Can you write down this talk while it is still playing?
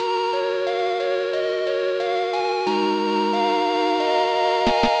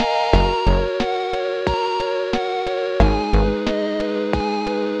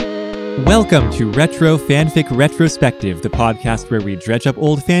Welcome to Retro Fanfic Retrospective, the podcast where we dredge up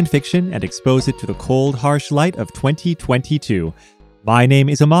old fanfiction and expose it to the cold, harsh light of 2022. My name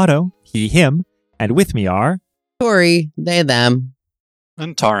is Amato, he, him, and with me are... Tori, they, them.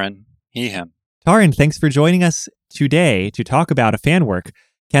 And Taran, he, him. Taran, thanks for joining us today to talk about a fan work.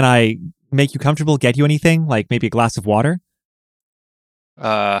 Can I make you comfortable, get you anything, like maybe a glass of water?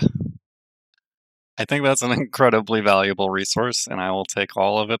 I think that's an incredibly valuable resource, and I will take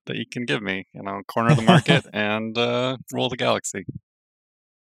all of it that you can give me. Corner the market and rule the galaxy.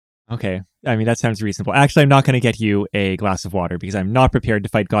 Okay, I mean, that sounds reasonable. Actually, I'm not going to get you a glass of water because I'm not prepared to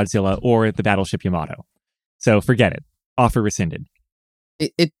fight Godzilla or the battleship Yamato. So forget it. Offer rescinded.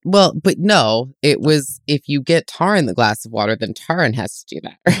 But no, it was if you get Taran the glass of water, then Taran has to do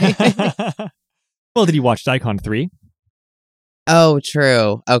that, right? Well, did you watch Daikon 3? Oh,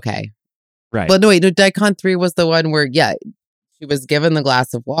 true. Okay. Right. Well, no, wait, Daikon 3 was the one where, she was given the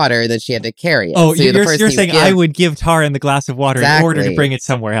glass of water, then she had to carry it. Oh, so you're saying I would give Taran the glass of water in order to bring it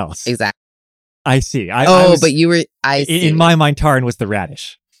somewhere else. Exactly. I see. But you were... I see. In my mind, Taran was the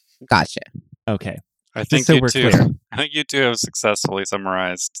radish. Gotcha. Okay. I think so you we're two. clear. I think you two have successfully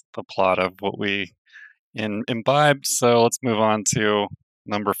summarized the plot of what we imbibed. So let's move on to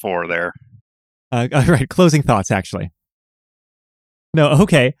number 4 there. All right. Closing thoughts, actually. No,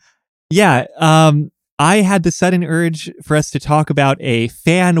 okay. Yeah. I had the sudden urge for us to talk about a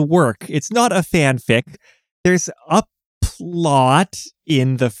fan work. It's not a fanfic. There's a plot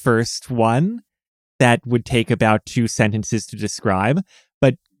in the first one that would take about 2 sentences to describe.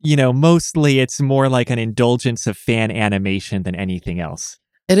 But, mostly it's more like an indulgence of fan animation than anything else.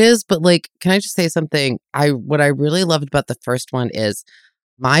 It is, but can I just say something? What I really loved about the first one is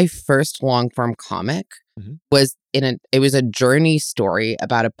my first long form comic was it was a journey story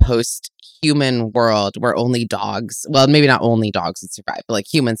about a post-human world where only dogs, well, maybe not only dogs would survive, but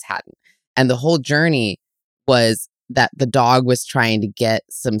humans hadn't. And the whole journey was that the dog was trying to get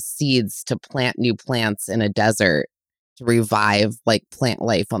some seeds to plant new plants in a desert to revive plant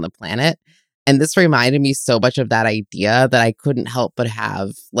life on the planet. And this reminded me so much of that idea that I couldn't help but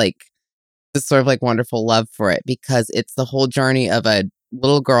have this sort of wonderful love for it, because it's the whole journey of a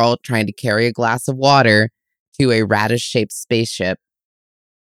little girl trying to carry a glass of water to a radish-shaped spaceship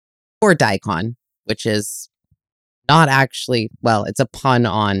for Daikon, which is not actually, well, it's a pun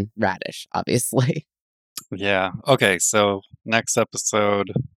on radish, obviously. Yeah. Okay. So next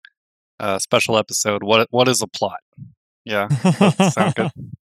episode, special episode. What is a plot? Yeah. Sound good.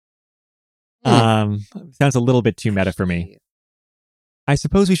 Sounds a little bit too meta for me. I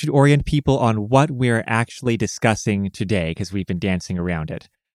suppose we should orient people on what we're actually discussing today, because we've been dancing around it.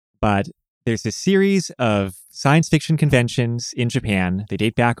 But there's a series of science fiction conventions in Japan. They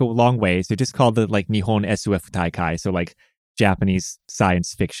date back a long ways. They're just called the Nihon SF Taikai, so Japanese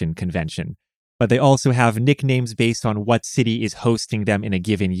science fiction convention. But they also have nicknames based on what city is hosting them in a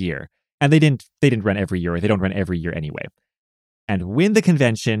given year. And they didn't run every year, or they don't run every year anyway. And when the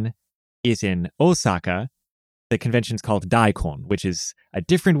convention is in Osaka, the convention's called Daikon, which is a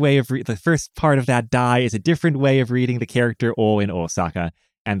different way of the first part of that Dai is a different way of reading the character O in Osaka,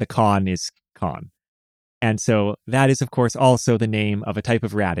 and the Kon is Kon. And so that is, of course, also the name of a type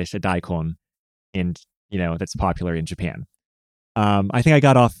of radish, a daikon, that's popular in Japan. I think I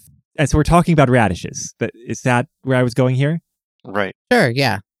got off, and so we're talking about radishes. Is that where I was going here? Right. Sure,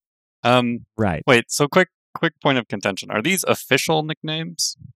 yeah. Right. Wait, so quick point of contention. Are these official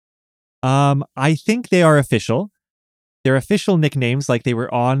nicknames? I think they are official. They're official nicknames, like they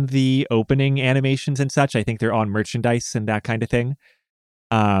were on the opening animations and such. I think they're on merchandise and that kind of thing.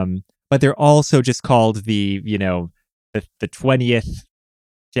 But they're also just called the 20th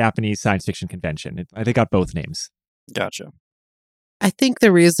Japanese science fiction convention. I think got both names. Gotcha. I think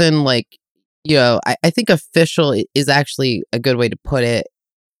the reason, I think official is actually a good way to put it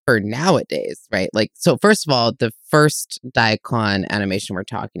for nowadays, right? So first of all, the first Daikon animation we're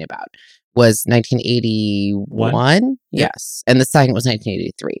talking about was 1981. Yes. And the second was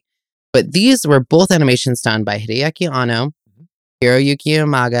 1983. But these were both animations done by Hideaki Anno, Hiroyuki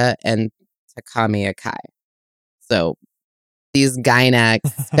Yamaga, and Takami Akai. So these Gainax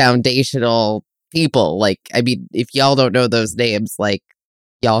foundational people, if y'all don't know those names,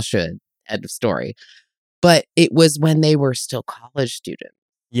 y'all should. End of story. But it was when they were still college students.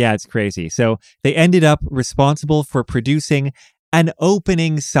 Yeah, it's crazy. So they ended up responsible for producing an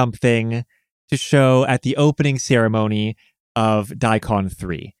opening something to show at the opening ceremony of Daikon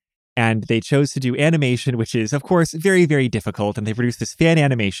 3. And they chose to do animation, which is, of course, very, very difficult. And they produced this fan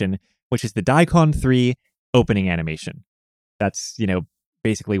animation, which is the Daikon 3 opening animation. That's,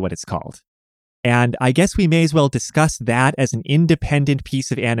 basically what it's called. And I guess we may as well discuss that as an independent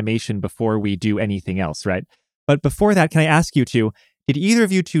piece of animation before we do anything else, right? But before that, can I ask you two, did either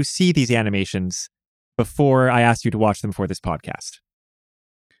of you two see these animations before I asked you to watch them for this podcast?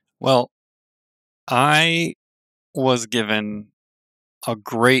 Well, I was given a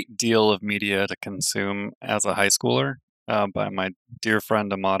great deal of media to consume as a high schooler by my dear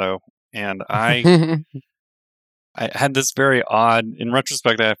friend Amato. And I had this very odd, in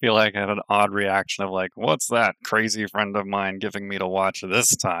retrospect, I feel like I had an odd reaction of like, what's that crazy friend of mine giving me to watch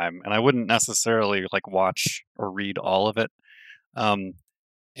this time? And I wouldn't necessarily like watch or read all of it.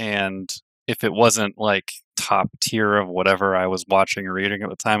 And if it wasn't like top tier of whatever I was watching or reading at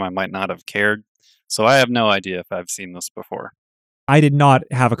the time, I might not have cared. So I have no idea if I've seen this before. I did not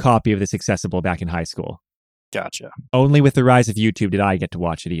have a copy of this accessible back in high school. Gotcha. Only with the rise of YouTube did I get to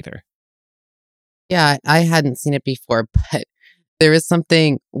watch it either. Yeah, I hadn't seen it before, but there was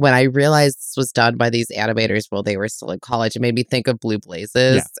something when I realized this was done by these animators while they were still in college. It made me think of Blue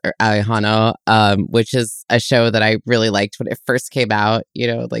Blazes or Aihano, which is a show that I really liked when it first came out,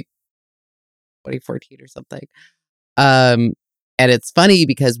 like 2014 or something. And it's funny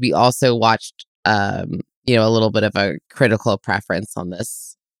because we also watched, a little bit of a critical preference on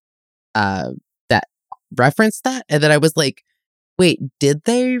this that referenced that. And then I was like, wait, did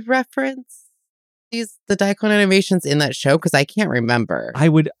they reference the Daikon animations in that show? Because I can't remember. I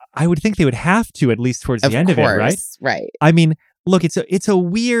would think they would have to, at least towards the end of it, right? Right. I mean, look, it's a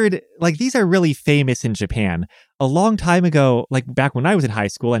weird, like, these are really famous in Japan. A long time ago, like back when I was in high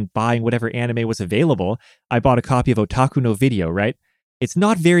school and buying whatever anime was available, I bought a copy of Otaku no Video, right? It's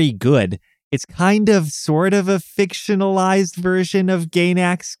not very good. It's kind of sort of a fictionalized version of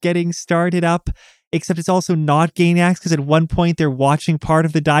Gainax getting started up, except it's also not Gainax because at one point they're watching part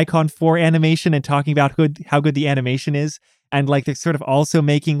of the Daikon 4 animation and talking about how good the animation is. And like they're sort of also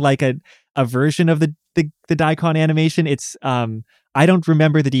making like a version of the Daikon animation. It's I don't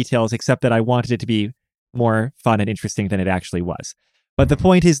remember the details except that I wanted it to be more fun and interesting than it actually was. But the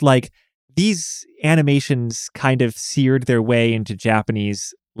point is, like, these animations kind of seared their way into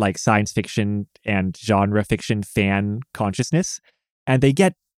Japanese like science fiction and genre fiction fan consciousness, and they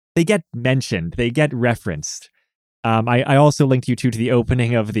get mentioned, they get referenced. I also linked you two to the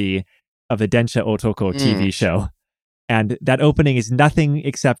opening of the Densha Otoko TV show, and that opening is nothing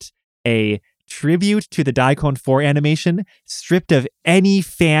except a tribute to the Daikon 4 animation, stripped of any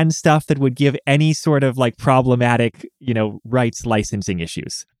fan stuff that would give any sort of like problematic, rights licensing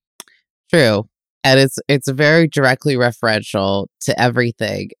issues. True. And it's very directly referential to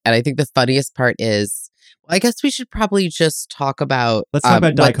everything. And I think the funniest part is, I guess we should probably just talk about let's talk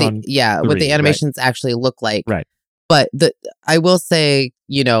about Daikon. What the animations actually look like. Right. But I will say,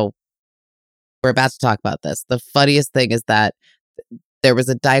 we're about to talk about this. The funniest thing is that there was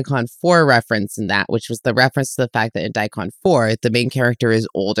a Daikon 4 reference in that, which was the reference to the fact that in Daikon 4, the main character is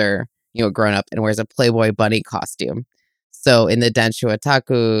older, grown up, and wears a Playboy bunny costume. So in the Densha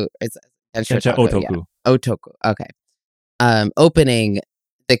Otaku, it's Densha Otoko. Yeah. Otoko. Okay. Opening,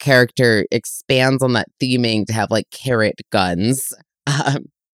 the character expands on that theming to have like carrot guns,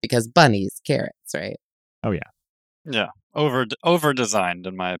 because bunnies, carrots, right? Oh yeah. Yeah. Over designed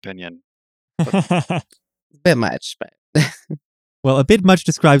in my opinion. A bit much, but well, a bit much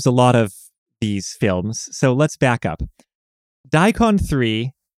describes a lot of these films, so let's back up. Daikon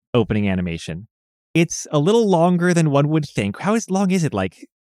 3 opening animation. It's a little longer than one would think. How long is it? Like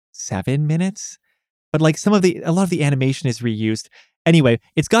 7 minutes? But like a lot of the animation is reused. Anyway,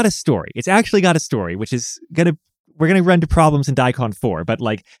 it's got a story. It's actually got a story, which is we're gonna run into problems in Daikon 4, but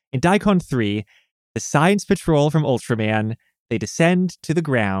like in Daikon 3, the Science Patrol from Ultraman, they descend to the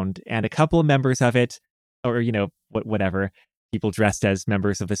ground, and a couple of members of it, or whatever, people dressed as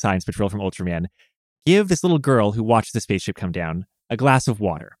members of the Science Patrol from Ultraman, give this little girl who watches the spaceship come down a glass of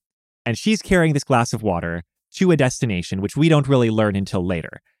water. And she's carrying this glass of water to a destination, which we don't really learn until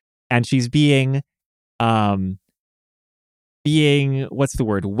later. And she's being what's the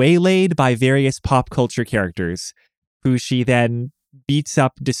word? Waylaid by various pop culture characters who she then beats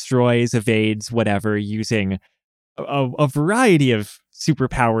up, destroys, evades, whatever, using a variety of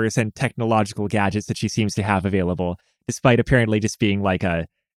superpowers and technological gadgets that she seems to have available, despite apparently just being like a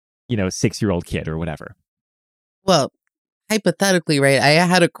 6-year-old kid or whatever. Well, hypothetically, right? I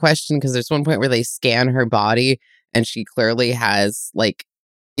had a question because there's one point where they scan her body and she clearly has like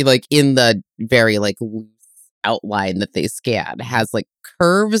in the very like loose outline that they scan has like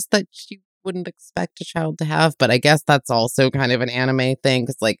curves that she wouldn't expect a child to have. But I guess that's also kind of an anime thing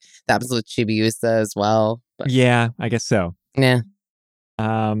because like that happens with Chibiusa as well. But, yeah, I guess so. Yeah.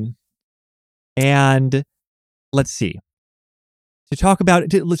 And let's see. to talk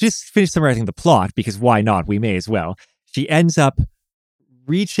about it, let's just finish summarizing the plot, because why not? We may as well. She ends up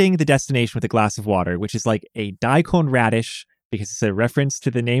reaching the destination with a glass of water, which is like a daikon radish, because it's a reference to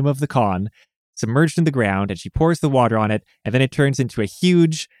the name of the con, submerged in the ground, and she pours the water on it, and then it turns into a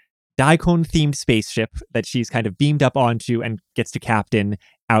huge daikon-themed spaceship that she's kind of beamed up onto and gets to captain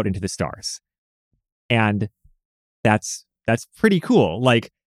out into the stars. And that's pretty cool.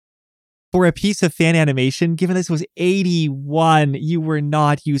 Like, for a piece of fan animation, given this was 81, you were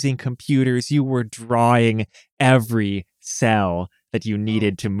not using computers. You were drawing every cell that you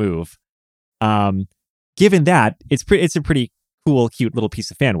needed to move. Given that, it's a pretty cool, cute little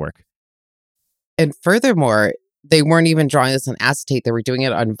piece of fan work. And furthermore, they weren't even drawing this on acetate. They were doing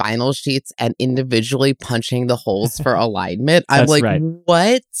it on vinyl sheets and individually punching the holes for alignment. I'm like, right.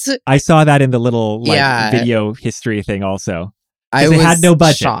 What? I saw that in the little video history thing also. They had no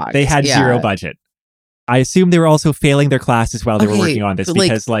budget. Shocked. They had zero budget. I assume they were also failing their classes while they were working on this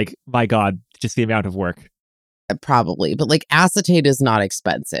because, my God, just the amount of work. Probably. But, acetate is not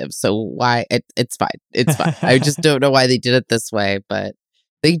expensive. So why? It's fine. It's fine. I just don't know why they did it this way, but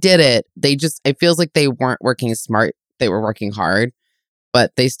they did it. It feels like they weren't working smart. They were working hard,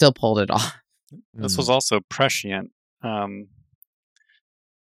 but they still pulled it off. This was also prescient.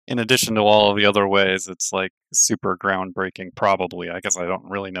 In addition to all of the other ways, it's super groundbreaking, probably. I guess I don't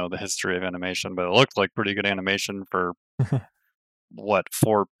really know the history of animation, but it looked like pretty good animation for what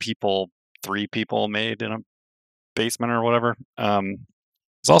 3 people made in a basement or whatever.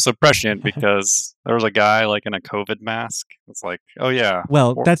 It's also prescient because there was a guy in a COVID mask. It's like, oh yeah.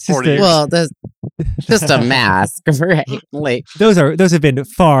 Well, that's just that's just a mask, right? Those have been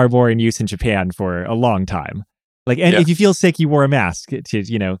far more in use in Japan for a long time. If you feel sick, you wore a mask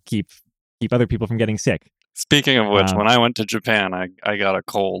to, keep other people from getting sick. Speaking of which, when I went to Japan, I got a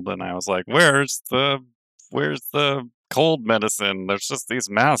cold, and I was like, "Where's the cold medicine? There's just these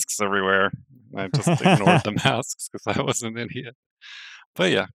masks everywhere." I just ignored the masks because I was an idiot.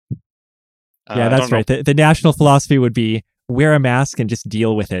 But yeah, that's right. The national philosophy would be wear a mask and just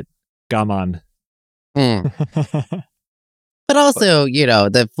deal with it. Gaman. But also,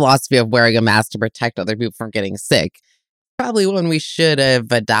 the philosophy of wearing a mask to protect other people from getting sick, probably one we should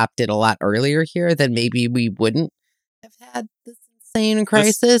have adopted a lot earlier here, then maybe we wouldn't have had this insane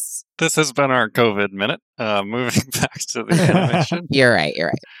crisis. This has been our COVID minute. Moving back to the animation. You're right.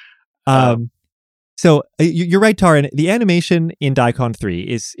 So you're right, Taran. The animation in Daikon 3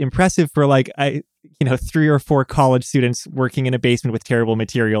 is impressive for 3 or 4 college students working in a basement with terrible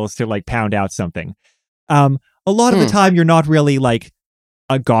materials to pound out something. A lot of the time, you're not really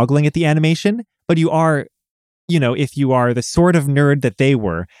goggling at the animation, but you are, if you are the sort of nerd that they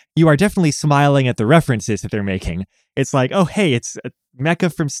were, you are definitely smiling at the references that they're making. It's like, oh, hey, it's a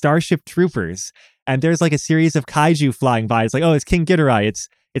mecha from Starship Troopers. And there's a series of kaiju flying by. It's like, oh, it's King Ghidorah.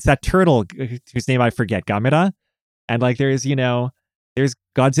 It's that turtle whose name I forget, Gamera. And there's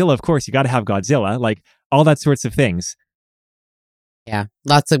Godzilla, of course. You got to have Godzilla. All that sorts of things. Yeah,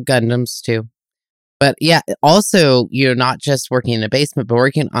 lots of Gundams, too. But yeah, also, not just working in a basement, but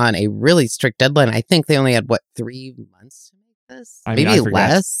working on a really strict deadline. I think they only had, 3 months to make this? Maybe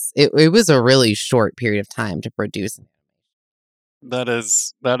less. It was a really short period of time to produce. That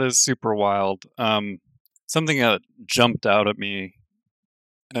is super wild. Something that jumped out at me,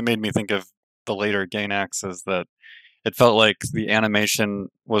 and it made me think of the later Gainax, is that it felt like the animation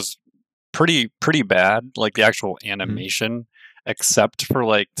was pretty bad, the actual animation. Except for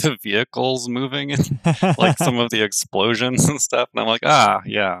the vehicles moving and some of the explosions and stuff. And I'm like,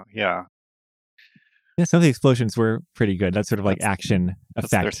 yeah. Yeah, some of the explosions were pretty good. That's sort of action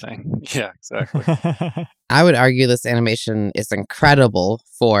effect. That's their thing. Yeah, exactly. I would argue this animation is incredible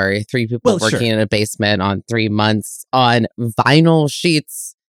for 3 people working in a basement on 3 months on vinyl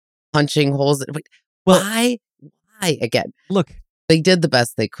sheets, punching holes. Why? Again, look, they did the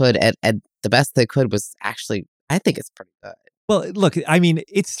best they could, and the best they could was actually, I think it's pretty good. Well, look, I mean,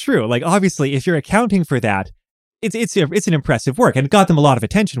 it's true. Obviously, if you're accounting for that, it's an impressive work, and it got them a lot of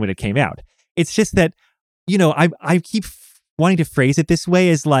attention when it came out. It's just that, I keep wanting to phrase it this way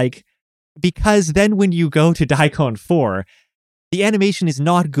as because then when you go to Daikon 4, the animation is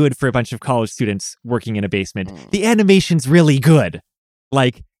not good for a bunch of college students working in a basement. The animation's really good.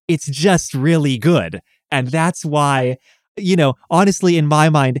 It's just really good. And that's why, honestly, in my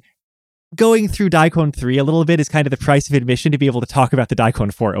mind, going through Daikon 3 a little bit is kind of the price of admission to be able to talk about the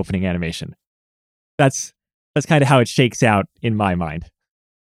Daikon 4 opening animation. That's kind of how it shakes out in my mind.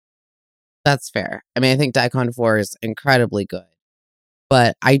 That's fair. I mean, I think Daikon 4 is incredibly good.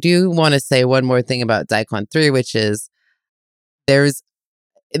 But I do want to say one more thing about Daikon 3, which is there's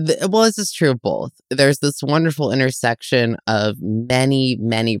Well, this is true of both. There's this wonderful intersection of many,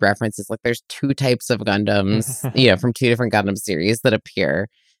 many references. Like there's 2 types of Gundams, from 2 different Gundam series that appear.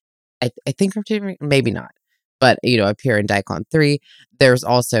 I think from 2 different, maybe not, but appear in Daikon 3. There's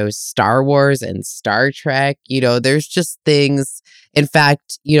also Star Wars and Star Trek. There's just things. In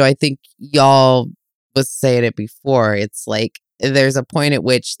fact, I think y'all was saying it before. It's like there's a point at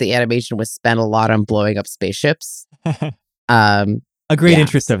which the animation was spent a lot on blowing up spaceships. A great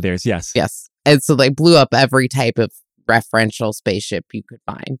interest of theirs, yes. Yes. And so they blew up every type of referential spaceship you could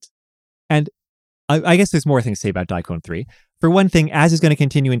find. And I guess there's more things to say about Daikon 3. For one thing, as is going to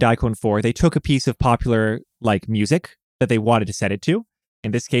continue in Daikon 4, they took a piece of popular music that they wanted to set it to.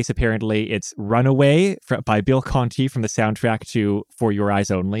 In this case, apparently, it's Runaway by Bill Conti from the soundtrack to For Your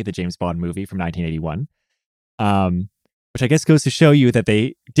Eyes Only, the James Bond movie from 1981. Which I guess goes to show you that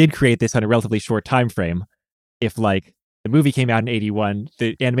they did create this on a relatively short time frame. If the movie came out in 81,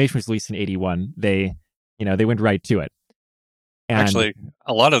 the animation was released in 81, they went right to it. And actually,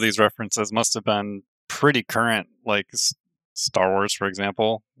 a lot of these references must have been pretty current, like Star Wars, for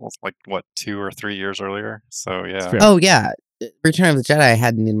example, was 2 or 3 years earlier. So yeah. Oh yeah, Return of the Jedi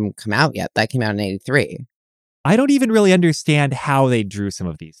hadn't even come out yet. That came out in 83. I don't even really understand how they drew some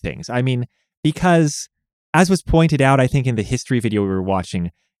of these things. I mean, because as was pointed out, I think in the history video we were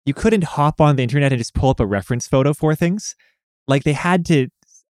watching, you couldn't hop on the internet and just pull up a reference photo for things. They had to,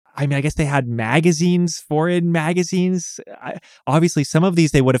 I guess they had magazines, foreign magazines. Obviously, some of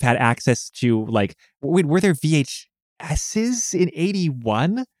these they would have had access to, were there VHSs in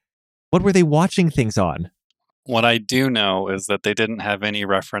 81? What were they watching things on? What I do know is that they didn't have any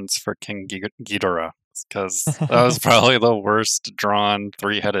reference for King Ghidorah, because that was probably the worst drawn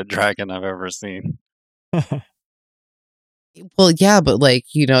 3-headed dragon I've ever seen. Well, yeah, but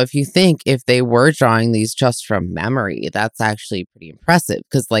if you think if they were drawing these just from memory, that's actually pretty impressive.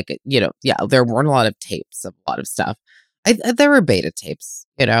 Because there weren't a lot of tapes of a lot of stuff. There were beta tapes,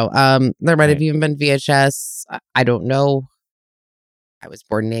 there might have even been VHS. I don't know. I was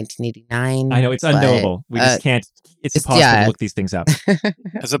born in 1989. I know, it's unknowable. We just can't, it's impossible to look these things up.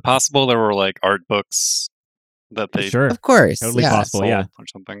 Is it possible there were art books that they... Sure. Of course. Totally possible, yeah. Or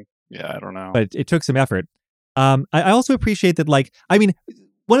something. Yeah, I don't know. But it took some effort. I also appreciate that,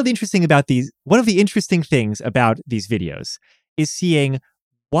 one of the interesting things about these videos is seeing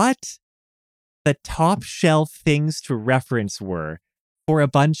what the top shelf things to reference were for a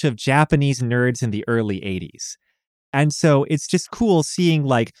bunch of Japanese nerds in the early 80s. And so it's just cool seeing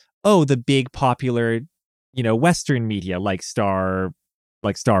the big popular, Western media like Star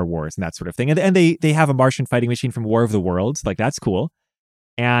Wars and that sort of thing. And they have a Martian fighting machine from War of the Worlds. That's cool.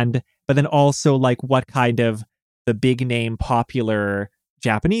 But then also what kind of the big name popular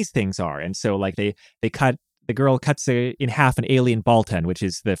Japanese things are. And so the girl cuts in half an alien Baltan, which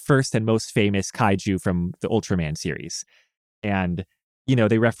is the first and most famous kaiju from the Ultraman series. And,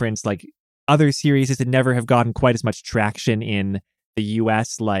 they reference other series that never have gotten quite as much traction in the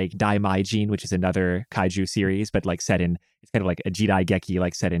US, like Daimajin, which is another kaiju series, but set in, it's kind of like a Jidai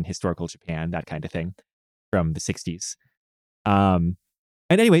Geki, set in historical Japan, that kind of thing from the 60s. And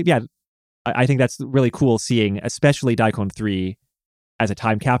anyway, yeah, I think that's really cool seeing, especially Daikon 3 as a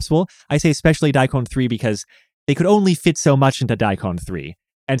time capsule. I say especially Daikon 3 because they could only fit so much into Daikon 3.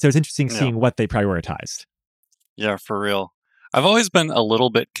 And so it's interesting seeing what they prioritized. Yeah, for real. I've always been a little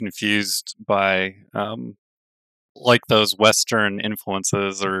bit confused by those Western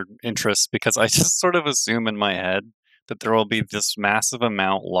influences or interests, because I just sort of assume in my head that there will be this massive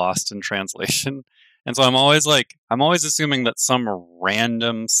amount lost in translation. And so I'm always assuming that some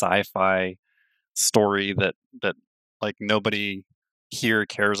random sci-fi story that nobody here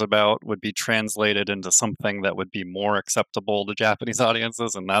cares about would be translated into something that would be more acceptable to Japanese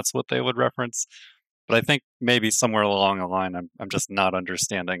audiences, and that's what they would reference. But I think maybe somewhere along the line, I'm just not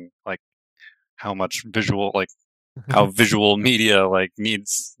understanding how much visual, how visual media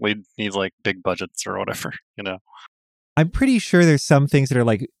needs big budgets or whatever, I'm pretty sure there's some things that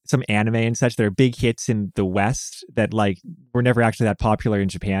are some anime and such that are big hits in the West that were never actually that popular in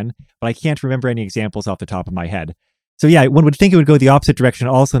Japan, but I can't remember any examples off the top of my head. So yeah, one would think it would go the opposite direction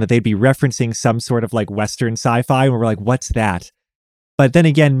also, and that they'd be referencing some sort of Western sci-fi, and we're what's that? But then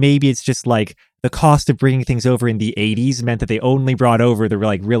again, maybe it's just the cost of bringing things over in the 80s meant that they only brought over the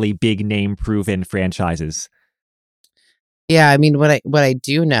really big name proven franchises. Yeah, I mean, what I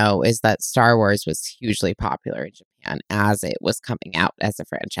do know is that Star Wars was hugely popular in Japan as it was coming out as a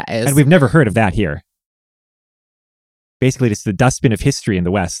franchise. And we've never heard of that here. Basically, just the dustbin of history in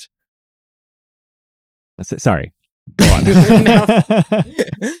the West. Sorry. Go on. I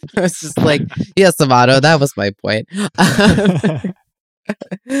was just yes, Amato, that was my point.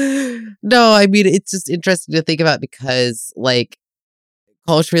 No, I mean, it's just interesting to think about because, like,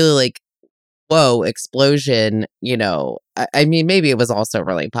 culturally, like, whoa, explosion, I mean, maybe it was also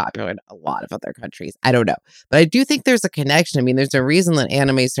really popular in a lot of other countries. I don't know. But I do think there's a connection. I mean, there's a reason that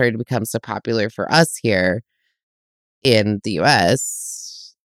anime started to become so popular for us here in the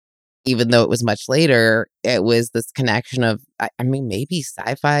US, even though it was much later. It was this connection of, I mean, maybe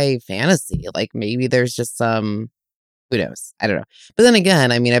sci-fi fantasy. Like, maybe there's just some, who knows? I don't know. But then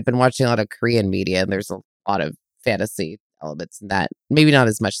again, I mean, I've been watching a lot of Korean media, and there's a lot of fantasy elements in that. Maybe not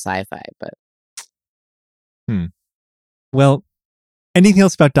as much sci-fi, but. Well, anything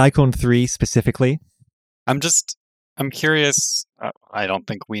else about Daikon 3 specifically? I'm curious. I don't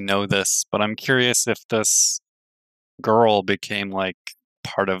think we know this, but I'm curious if this girl became like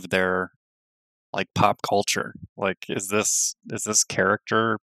part of their like pop culture. Like, is this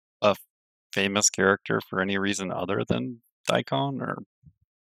character a famous character for any reason other than Daikon, or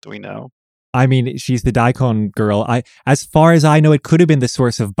do we know? I mean, she's the Daikon girl. As far as I know, it could have been the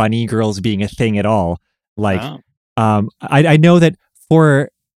source of bunny girls being a thing at all. Like, I know that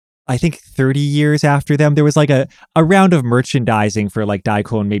for, I think 30 years after them, there was like a round of merchandising for like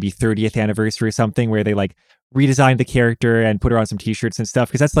Daikon, maybe 30th anniversary or something, where they like redesigned the character and put her on some t-shirts and stuff,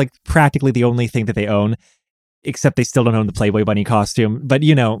 because that's like practically the only thing that they own, except they still don't own the Playboy bunny costume. But,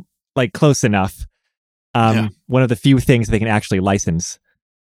 like close enough. One of the few things they can actually license.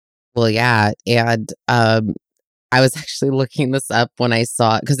 Well, yeah, and I was actually looking this up when I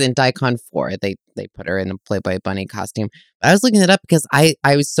saw, because in Daikon 4, they put her in the Playboy bunny costume. But I was looking it up because I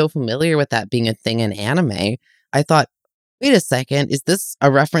was so familiar with that being a thing in anime. I thought, wait a second, is this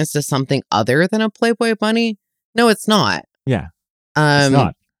a reference to something other than a Playboy bunny? No, it's not. Yeah, it's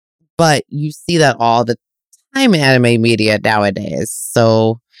not. But you see that all the time in anime media nowadays.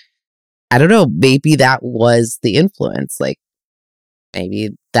 So I don't know, maybe that was the influence. Like,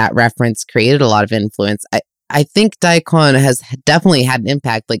 maybe that reference created a lot of influence. I think Daikon has definitely had an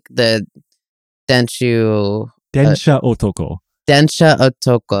impact, like the Densha Otoko. Densha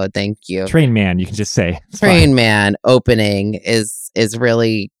Otoko, thank you. Train Man, you can just say. Train Man opening is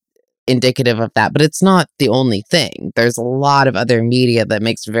really indicative of that, but it's not the only thing. There's a lot of other media that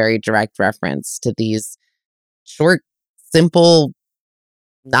makes very direct reference to these short, simple,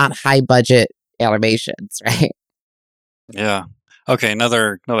 not high budget animations, right? Yeah. Okay,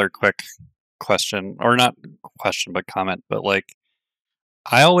 another quick question, or not question, but comment. But like,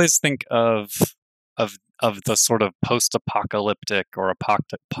 I always think of the sort of post-apocalyptic or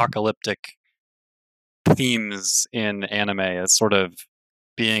apocalyptic themes in anime as sort of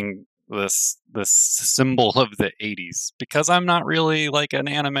being this symbol of the 80s, because I'm not really like an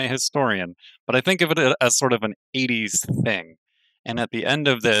anime historian, but I think of it as sort of an 80s thing. And at the end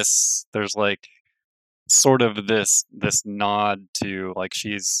of this, there's like sort of this nod to like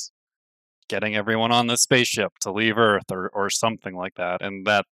she's getting everyone on the spaceship to leave Earth or something like that. And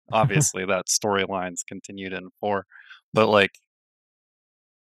that obviously that storyline's continued in 4. But like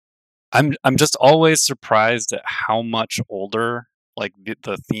I'm just always surprised at how much older like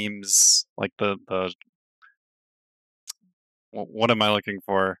the themes, like the what am I looking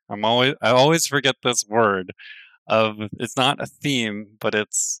for? I always forget this word of, it's not a theme, but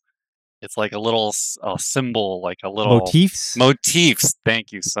it's like a symbol, like a little motifs.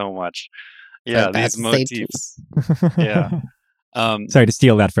 Thank you so much. Yeah, these motifs. Yeah. Sorry to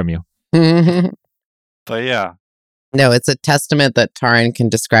steal that from you. But yeah. No, it's a testament that Taran can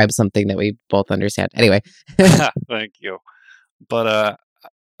describe something that we both understand. Anyway. Thank you. But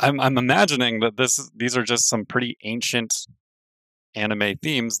I'm imagining that these are just some pretty ancient anime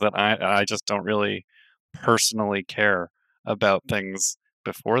themes that I just don't really personally care about things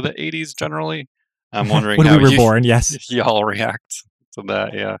before the 80s generally. I'm wondering when how we were born, yes. Y'all react to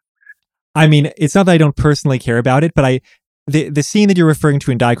that, yeah. I mean, it's not that I don't personally care about it, but the scene that you're referring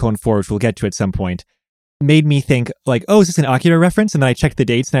to in Daikon 4, which we'll get to at some point, made me think like, oh, is this an Akira reference? And then I checked the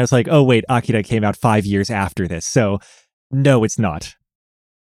dates and I was like, oh, wait, Akira came out 5 years after this. So no, it's not.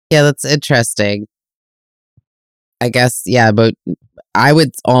 Yeah, that's interesting. I guess, yeah, but I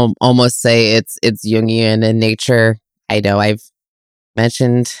would almost say it's Jungian in nature. I know I've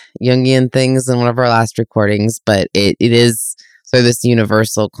mentioned Jungian things in one of our last recordings, but it is sort of this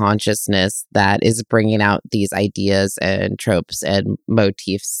universal consciousness that is bringing out these ideas and tropes and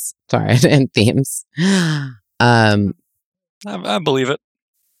motifs, and themes. I believe it.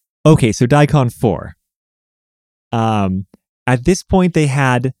 Okay, so Daikon 4. At this point, they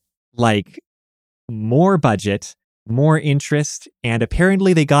had like more budget, more interest, and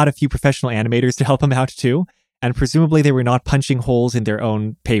apparently they got a few professional animators to help them out too. And presumably they were not punching holes in their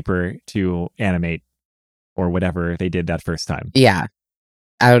own paper to animate or whatever they did that first time. Yeah.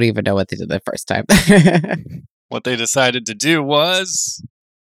 I don't even know what they did the first time. What they decided to do was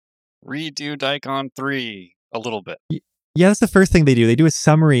redo Daikon 3 a little bit. Yeah, that's the first thing they do. They do a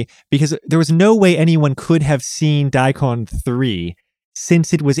summary because there was no way anyone could have seen Daikon 3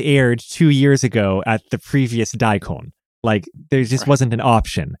 since it was aired 2 years ago at the previous Daikon. Like, there just wasn't an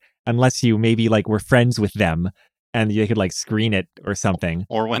option unless you maybe like were friends with them and they could like screen it or something.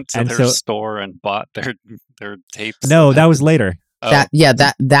 Or went to their store and bought their tapes. No, that was later.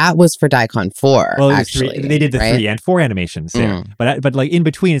 That was for Daikon 4. Well, actually, they did the 3 and 4 animations there, but like in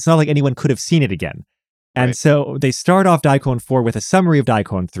between, it's not like anyone could have seen it again. And so they start off Daikon 4 with a summary of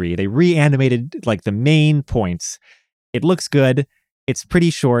Daikon 3. They reanimated like the main points. It looks good. It's pretty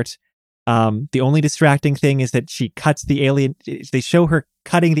short. The only distracting thing is that she cuts the alien. They show her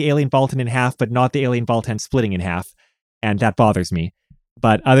cutting the alien Baltan in half, but not the alien Baltan splitting in half. And that bothers me.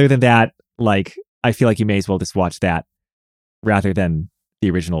 But other than that, like, I feel like you may as well just watch that rather than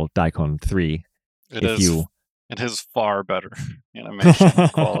the original Daikon 3. It is far better animation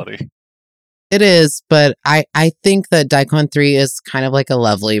quality. It is, but I think that Daikon 3 is kind of like a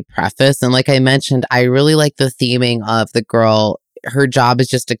lovely preface. And like I mentioned, I really like the theming of the girl. Her job is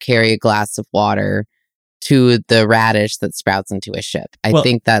just to carry a glass of water to the radish that sprouts into a ship. I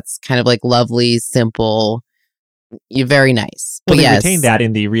think that's kind of like lovely, simple, very nice. Well, they retained that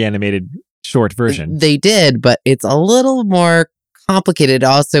in the reanimated short version. They did, but it's a little more complicated. It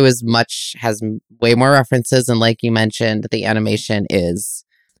also has way more references. And like you mentioned, the animation is,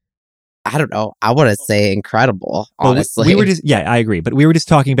 I don't know, I want to say incredible, honestly. We were just, I agree. But we were just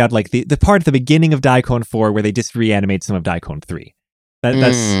talking about like the part at the beginning of Daikon 4 where they just reanimate some of Daikon 3.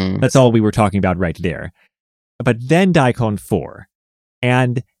 That's all we were talking about right there. But then Daikon 4.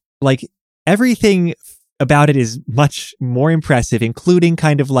 And like everything about it is much more impressive, including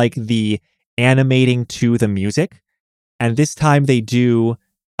kind of like the animating to the music. And this time they do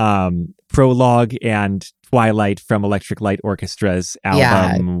Prologue and Twilight from Electric Light Orchestra's album.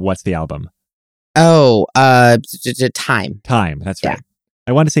 Yeah. What's the album? Oh, Time. Time, that's right.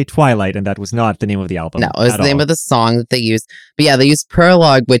 I wanted to say Twilight, and that was not the name of the album. No, it was the name of the song that they used. But yeah, they used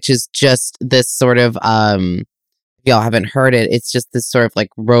Prologue, which is just this sort of, if y'all haven't heard it, it's just this sort of like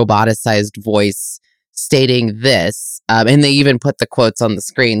roboticized voice stating this. And they even put the quotes on the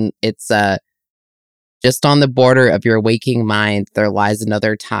screen. It's just on the border of your waking mind, there lies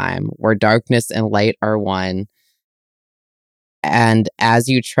another time where darkness and light are one. And as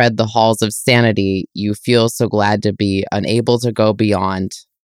you tread the halls of sanity, you feel so glad to be unable to go beyond.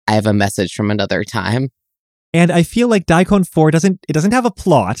 I have a message from another time. And I feel like Daikon 4 doesn't have a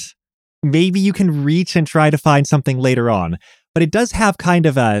plot. Maybe you can reach and try to find something later on. But it does have kind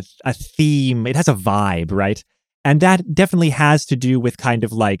of a theme. It has a vibe, right? And that definitely has to do with kind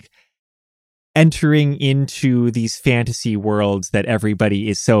of like entering into these fantasy worlds that everybody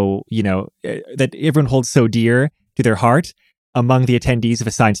is so, that everyone holds so dear to their heart among the attendees of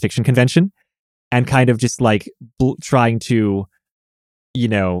a science fiction convention, and kind of just like trying to,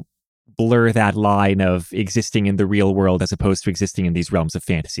 blur that line of existing in the real world as opposed to existing in these realms of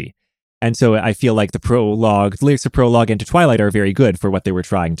fantasy. And so I feel like the lyrics of Prologue and to Twilight are very good for what they were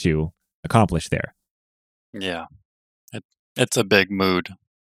trying to accomplish there. Yeah. It's a big mood,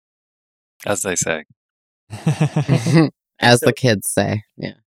 as they say. As the kids say.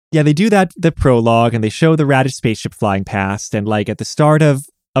 Yeah. Yeah, they do the prologue, and they show the radish spaceship flying past, and like at the start of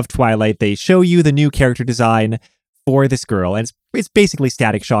Twilight, they show you the new character design for this girl, and it's basically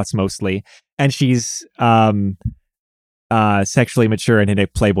static shots mostly, and she's sexually mature and in a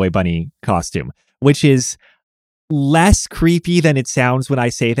Playboy bunny costume, which is less creepy than it sounds when I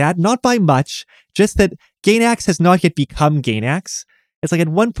say that. Not by much, just that Gainax has not yet become Gainax. It's like at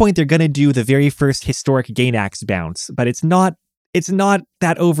one point they're going to do the very first historic Gainax bounce, but it's not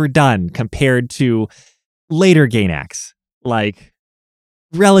that overdone compared to later Gainax. Like,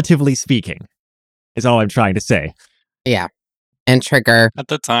 relatively speaking, is all I'm trying to say. Yeah. And Trigger. At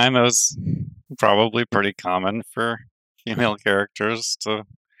the time, it was probably pretty common for female characters to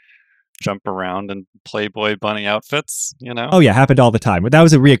jump around in Playboy bunny outfits, Oh yeah, happened all the time. But that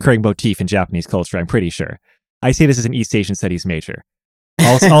was a reoccurring motif in Japanese culture, I'm pretty sure. I say this as an East Asian Studies major.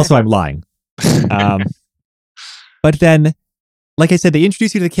 Also, I'm lying. But then, like I said, they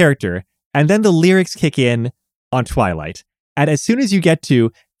introduce you to the character, and then the lyrics kick in on Twilight. And as soon as you get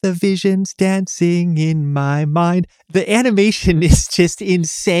to the visions dancing in my mind, the animation is just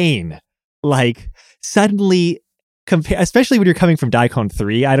insane. Like, suddenly, especially when you're coming from Daikon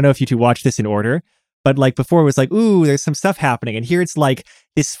 3, I don't know if you two watched this in order, but like before it was like, ooh, there's some stuff happening. And here it's like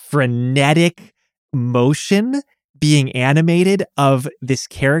this frenetic motion being animated of this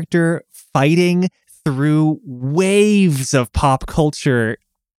character fighting through waves of pop culture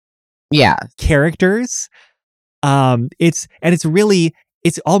Yeah. characters.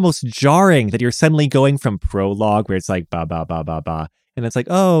 It's almost jarring that you're suddenly going from prologue where it's like ba ba ba ba ba, and it's like,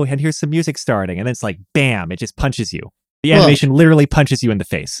 oh, and here's some music starting, and then it's like bam, it just punches you. The animation literally punches you in the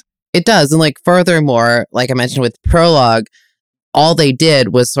face. It does. And like furthermore, like I mentioned with prologue, all they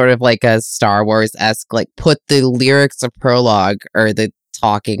did was sort of like a Star Wars-esque, like put the lyrics of prologue or the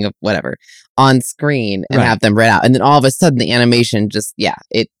talking of whatever on screen and have them read out. And then all of a sudden the animation just,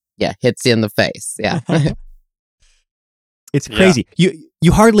 hits you in the face. Yeah. It's crazy.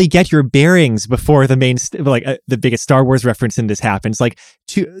 You hardly get your bearings before the main, the biggest Star Wars reference in this happens. Like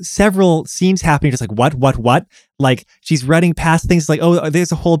several scenes happening, just like what? Like she's running past things like, oh,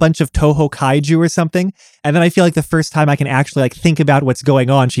 there's a whole bunch of Toho kaiju or something. And then I feel like the first time I can actually like think about what's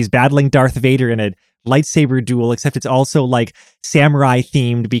going on, she's battling Darth Vader in a lightsaber duel, except it's also like samurai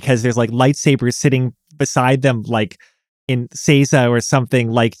themed because there's like lightsabers sitting beside them, like in Seiza or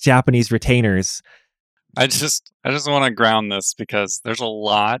something, like Japanese retainers. I just want to ground this because there's a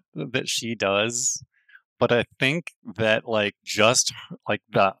lot that she does, but I think that like just like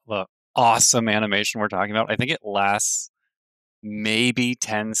the awesome animation we're talking about, I think it lasts maybe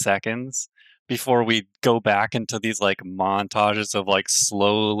 10 seconds before we go back into these like montages of like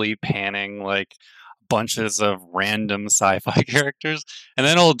slowly panning like bunches of random sci-fi characters, and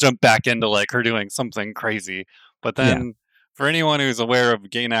then it'll jump back into like her doing something crazy. But then for anyone who's aware of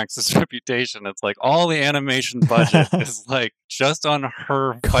Gainax's reputation, it's like all the animation budget is like just on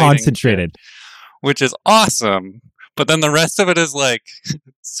her concentrated, which is awesome. But then the rest of it is like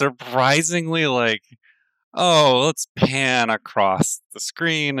surprisingly like, oh, let's pan across the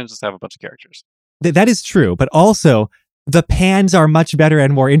screen and just have a bunch of characters. That is true, but also the pans are much better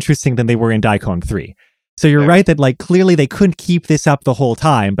and more interesting than they were in Daikon 3. So you're right that like clearly they couldn't keep this up the whole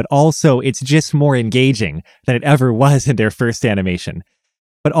time, but also it's just more engaging than it ever was in their first animation.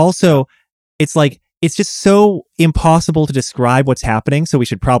 But also it's like, it's just so impossible to describe what's happening, so we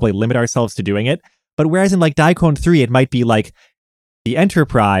should probably limit ourselves to doing it. But whereas in like Daikon 3, it might be like the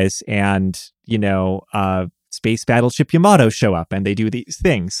Enterprise and, Space Battleship Yamato show up and they do these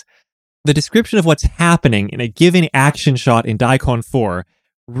things. The description of what's happening in a given action shot in Daikon 4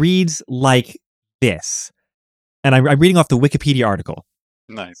 reads like this. And I'm reading off the Wikipedia article.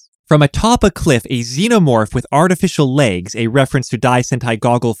 Nice. From atop a cliff, a xenomorph with artificial legs, a reference to Dai Sentai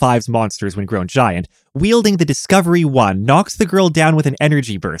Goggle 5's monsters when grown giant, wielding the Discovery 1, knocks the girl down with an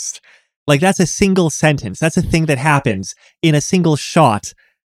energy burst. Like, that's a single sentence. That's a thing that happens in a single shot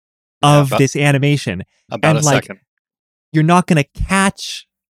of this animation. About a second. You're not going to catch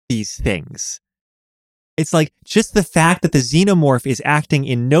these things. It's like just the fact that the xenomorph is acting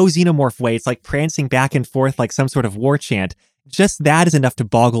in no xenomorph way. It's like prancing back and forth like some sort of war chant. Just that is enough to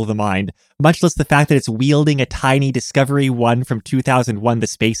boggle the mind, much less the fact that it's wielding a tiny Discovery 1 from 2001, The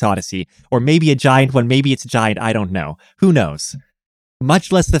Space Odyssey, or maybe a giant one, maybe it's a giant, I don't know. Who knows?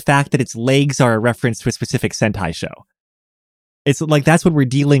 Much less the fact that its legs are a reference to a specific Sentai show. It's like that's what we're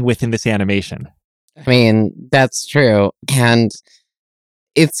dealing with in this animation. I mean, that's true. And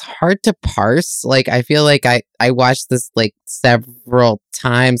it's hard to parse. Like, I feel like I watched this like several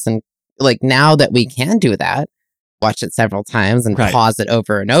times, and like now that we can do that, watch it several times and pause it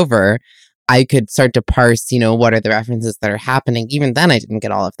over and over, I could start to parse, what are the references that are happening. Even then, I didn't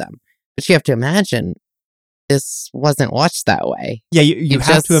get all of them. But you have to imagine this wasn't watched that way. Yeah, you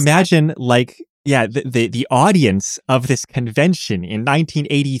have to imagine, like, the audience of this convention in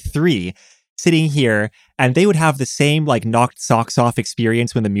 1983 sitting here, and they would have the same like knocked socks off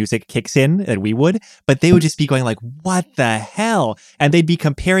experience when the music kicks in that we would, but they would just be going like, what the hell? And they'd be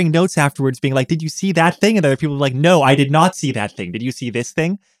comparing notes afterwards being like, did you see that thing? And other people would be like, no, I did not see that thing. Did you see this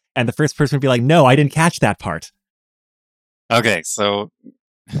thing? And the first person would be like, no, I didn't catch that part. Okay, so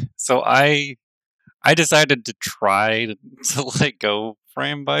I decided to try to like go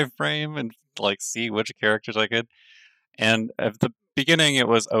frame by frame and like see which characters I could. And at the beginning, it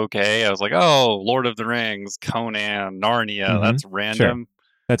was okay. I was like, "Oh, Lord of the Rings, Conan, Narnia. That's random.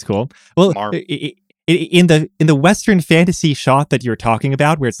 Sure. That's cool." Well, in the Western fantasy shot that you're talking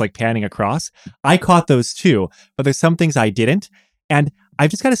about, where it's like panning across, I caught those too. But there's some things I didn't, and I've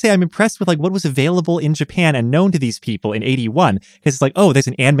just got to say I'm impressed with like what was available in Japan and known to these people in '81. Because it's like, oh, there's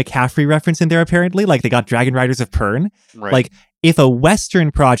an Anne McCaffrey reference in there apparently. Like they got Dragon Riders of Pern. Right. Like, if a Western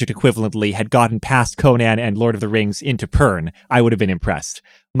project equivalently had gotten past Conan and Lord of the Rings into Pern, I would have been impressed.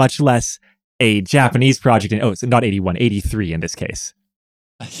 Much less a Japanese project it's not 81, 83 in this case.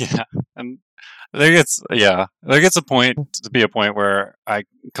 Yeah. And there gets a point to be a point where I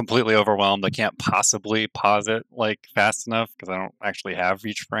completely overwhelmed. I can't possibly pause it like fast enough because I don't actually have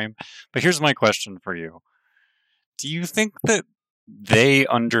each frame. But here's my question for you. Do you think that they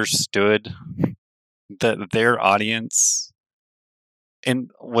understood that their audience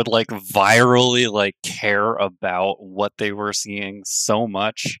and would like virally like care about what they were seeing so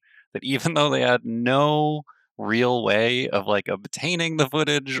much that even though they had no real way of like obtaining the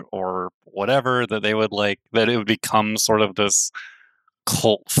footage or whatever, that they would like that it would become sort of this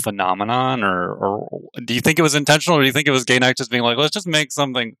cult phenomenon. Or do you think it was intentional, or do you think it was Gainax just being like, let's just make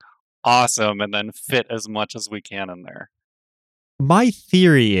something awesome and then fit as much as we can in there? My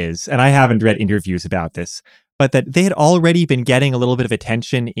theory is, and I haven't read interviews about this, but that they had already been getting a little bit of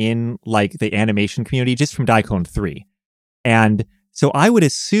attention in like the animation community just from Daikon 3. And so I would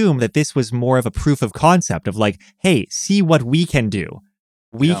assume that this was more of a proof of concept of like, hey, see what we can do.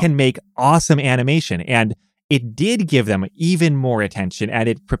 We can make awesome animation. And it did give them even more attention, and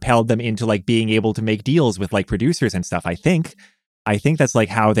it propelled them into like being able to make deals with like producers and stuff. I think that's like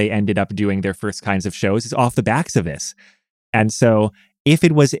how they ended up doing their first kinds of shows, is off the backs of this. And so if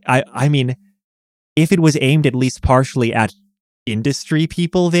it was, I mean, if it was aimed at least partially at industry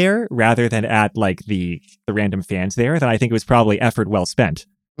people there rather than at like the random fans there, then I think it was probably effort well spent.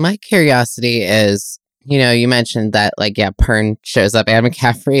 My curiosity is, you mentioned that like, yeah, Pern shows up, Anne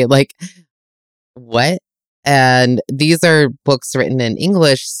McCaffrey, like what? And these are books written in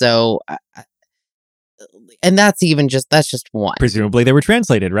English, so and that's just one. Presumably they were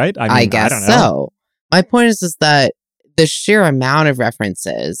translated, right? I mean, I guess I don't know. so. My point is that the sheer amount of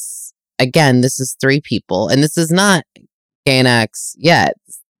references, again, this is 3 people, and this is not Gainax yet.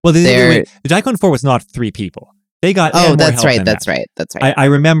 Well, the Daikon 4 was not 3 people. They got that's right. That's right. I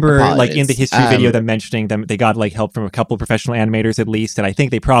remember Apologies. like in the history video them mentioning them. They got like help from a couple of professional animators at least, and I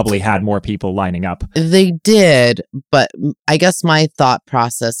think they probably had more people lining up. They did, but I guess my thought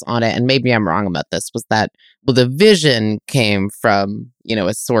process on it, and maybe I'm wrong about this, was that the vision came from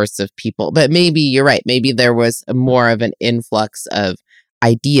a source of people, but maybe you're right. Maybe there was more of an influx of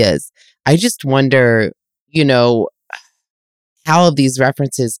ideas. I just wonder, how these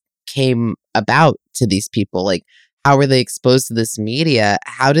references came about to these people. Like, how were they exposed to this media?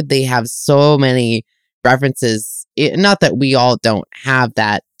 How did they have so many references? Not that we all don't have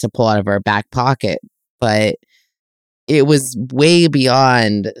that to pull out of our back pocket, but it was way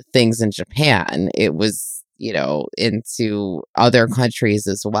beyond things in Japan. It was, into other countries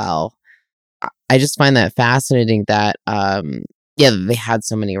as well. I just find that fascinating that, they had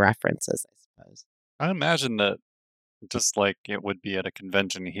so many references, I suppose. I imagine that just like it would be at a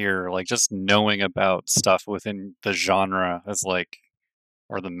convention here, like just knowing about stuff within the genre as like,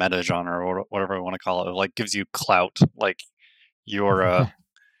 or the meta genre or whatever I want to call it, like gives you clout. Like you're a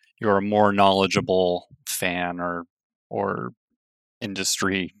more knowledgeable fan or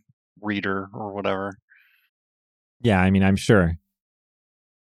industry reader or whatever. Yeah, I mean, I'm sure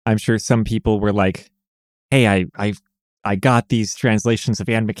some people were like, hey, I got these translations of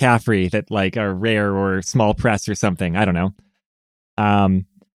Anne McCaffrey that like are rare or small press or something. I don't know.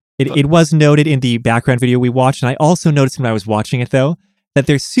 It was noted in the background video we watched, and I also noticed when I was watching it though that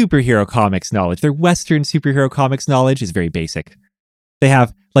their superhero comics knowledge, their Western superhero comics knowledge, is very basic. They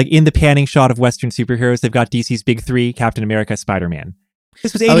have like in the panning shot of Western superheroes, they've got DC's big 3: Captain America, Spider-Man.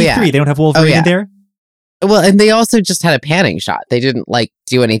 This was 83. They don't have Wolverine in there. Well, and they also just had a panning shot. They didn't like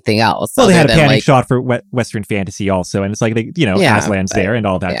do anything else. Well, they had a panning shot for Western fantasy also, and it's like Aslan's there and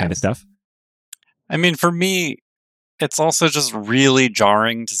all that kind of stuff. I mean, for me, it's also just really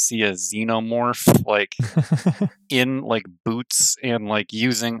jarring to see a xenomorph like in like boots and like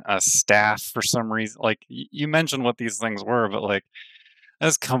using a staff for some reason. Like you mentioned what these things were, but like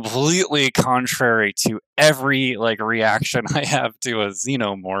that's completely contrary to every like reaction I have to a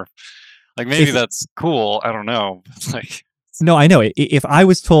xenomorph. Like maybe that's cool. I don't know. Like, no, I know. If I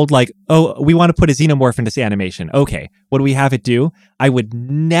was told like, oh, we want to put a xenomorph in this animation, okay, what do we have it do? I would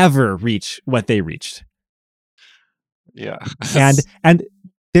never reach what they reached. Yeah, and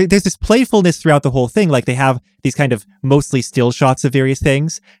there's this playfulness throughout the whole thing. Like they have these kind of mostly still shots of various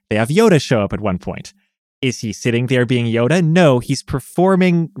things. They have Yoda show up at one point. Is he sitting there being Yoda? No, he's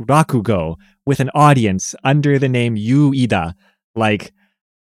performing Rakugo with an audience under the name Yu-Ida. Like,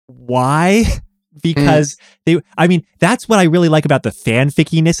 why? Because that's what I really like about the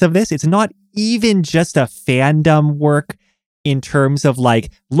fanfickiness of this. It's not even just a fandom work in terms of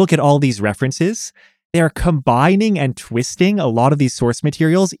like, look at all these references. They're combining and twisting a lot of these source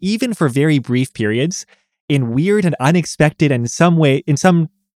materials, even for very brief periods, in weird and unexpected and in some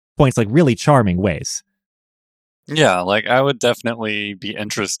points, like really charming ways. Yeah, like I would definitely be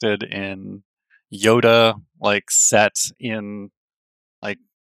interested in Yoda like set in like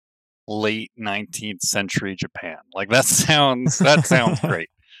late 19th century Japan. Like that sounds great.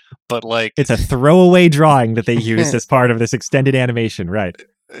 but like it's a throwaway drawing that they used as part of this extended animation, right?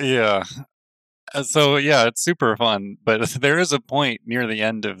 Yeah. So yeah, it's super fun, but there is a point near the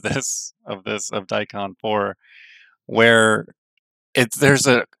end of Daikon 4 where there's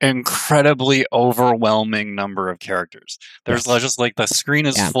an incredibly overwhelming number of characters. There's Yes. just like the screen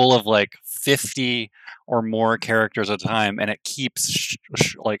is full of like 50 or more characters at a time, and it keeps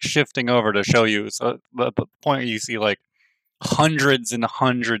like shifting over to show you. So the point you see like hundreds and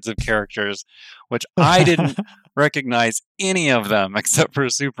hundreds of characters, which I didn't recognize any of them except for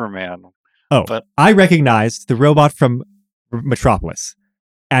Superman. Oh, but I recognized the robot from Metropolis.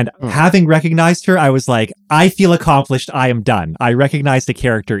 And having recognized her, I was like, I feel accomplished. I am done. I recognized a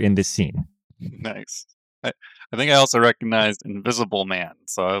character in this scene. Nice. I think I also recognized Invisible Man.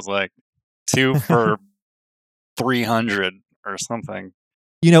 So I was like, 2 for 300 or something.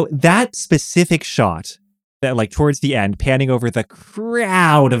 You know, that specific shot that like towards the end, panning over the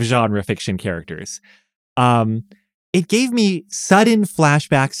crowd of genre fiction characters, it gave me sudden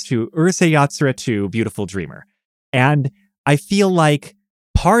flashbacks to Urusei Yatsura 2, Beautiful Dreamer. And I feel like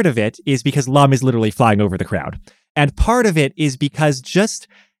part of it is because Lum is literally flying over the crowd. And part of it is because just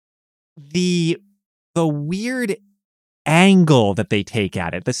the weird angle that they take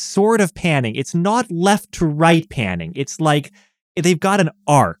at it, the sort of panning, it's not left to right panning. It's like they've got an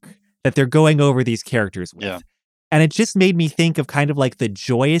arc that they're going over these characters with. Yeah. And it just made me think of kind of like the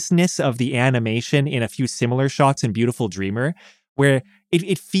joyousness of the animation in a few similar shots in Beautiful Dreamer, where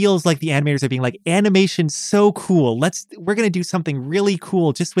it feels like the animators are being like, animation's so cool. We're going to do something really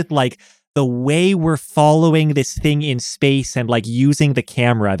cool just with like the way we're following this thing in space and like using the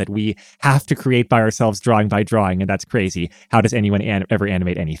camera that we have to create by ourselves drawing by drawing. And that's crazy. How does anyone ever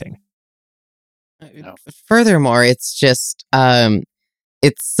animate anything? No. Furthermore, it's just,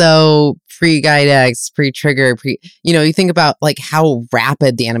 it's so pre-Gygax, pre-Trigger, you think about like how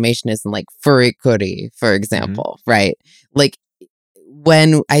rapid the animation is in like Furikuri, for example, right? Like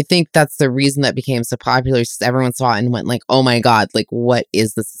when I think that's the reason that became so popular, because everyone saw it and went like, oh my God, like what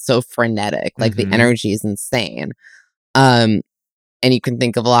is this? It's so frenetic. Like the energy is insane. And you can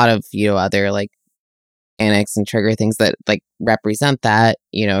think of a lot of, other like Annex and Trigger things that like represent that,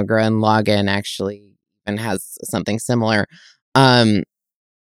 Gurren Lagann actually even has something similar.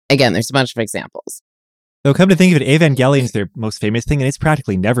 Again, there's a bunch of examples. So come to think of it, Evangelion's their most famous thing, and it's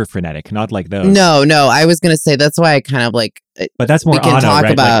practically never frenetic, not like those. No, I was going to say, that's why I kind of like... But that's more Anno,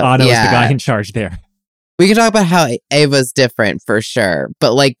 right? Like Anno is the guy in charge there. We can talk about how Ava's different, for sure.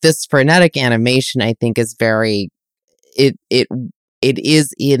 But like this frenetic animation, I think is very... It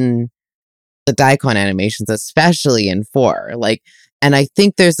is in the Daikon animations, especially in 4. Like, and I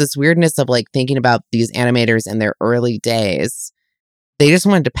think there's this weirdness of like thinking about these animators in their early days. They just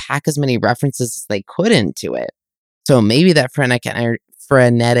wanted to pack as many references as they could into it. So maybe that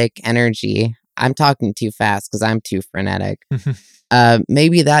frenetic energy, I'm talking too fast because I'm too frenetic.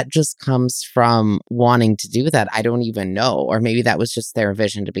 Maybe that just comes from wanting to do that. I don't even know. Or maybe that was just their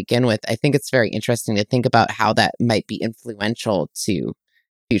vision to begin with. I think it's very interesting to think about how that might be influential to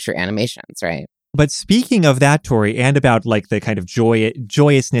future animations, right? But speaking of that, Tori, and about like the kind of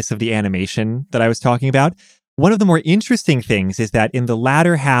joyousness of the animation that I was talking about, one of the more interesting things is that in the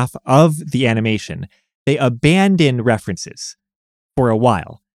latter half of the animation, they abandon references for a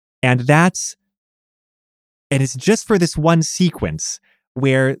while. And it's just for this one sequence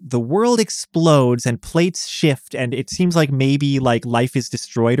where the world explodes and plates shift and it seems like maybe like life is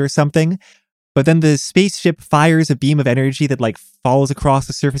destroyed or something. But then the spaceship fires a beam of energy that like falls across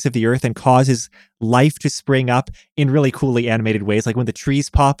the surface of the earth and causes life to spring up in really coolly animated ways. Like when the trees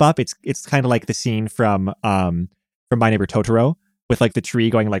pop up, it's kind of like the scene from My Neighbor Totoro with like the tree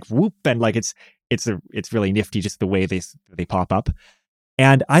going like whoop, and like it's really nifty just the way they pop up.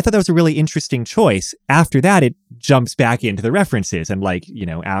 And I thought that was a really interesting choice. After that, it jumps back into the references, and like,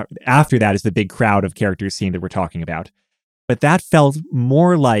 after that is the big crowd of characters scene that we're talking about. But that felt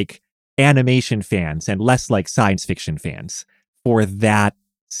more like animation fans and less like science fiction fans for that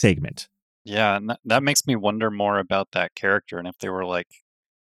segment. Yeah, and that makes me wonder more about that character and if they were like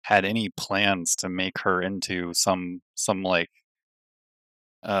had any plans to make her into some like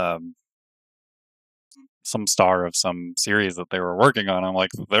some star of some series that they were working on. I'm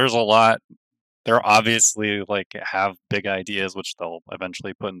like, there's a lot. They're obviously like have big ideas which they'll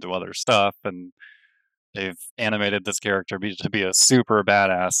eventually put into other stuff, and they've animated this character to be a super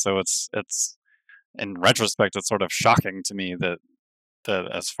badass. So it's in retrospect, it's sort of shocking to me that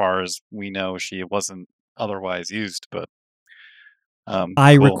as far as we know, she wasn't otherwise used. But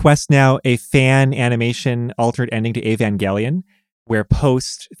I request now a fan animation altered ending to Evangelion, where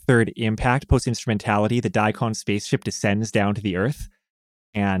post Third Impact, post instrumentality, the Daikon spaceship descends down to the Earth.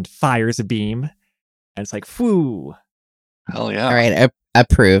 and fires a beam. And it's like, whoo. Hell yeah. All right,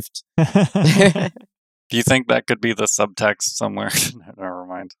 approved. Do you think that could be the subtext somewhere? Never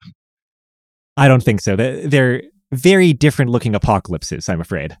mind. I don't think so. They're very different looking apocalypses, I'm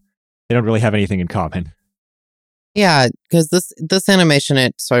afraid. They don't really have anything in common. Yeah, because this animation,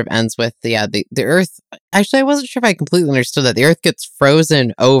 it sort of ends with the Earth. Actually, I wasn't sure if I completely understood that. The Earth gets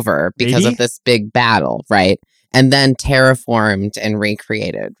frozen over because Maybe? of this big battle, right? And then terraformed and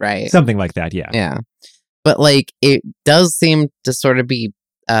recreated, right? Something like that, yeah. Yeah. But like it does seem to sort of be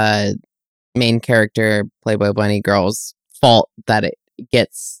main character Playboy Bunny Girl's fault that it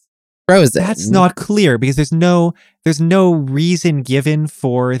gets frozen. That's not clear because there's no reason given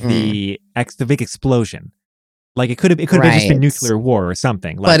for the big explosion. Like it could have just been nuclear war or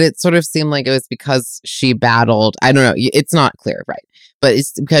something. But it sort of seemed like it was because she battled. I don't know. It's not clear, right? But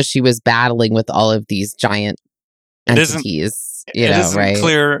it's because she was battling with all of these giant entities. It isn't right?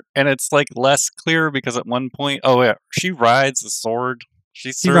 clear, and it's like less clear because at one point, she rides the sword.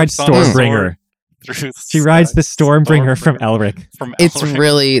 She rides Stormbringer. She rides the Stormbringer from Elric.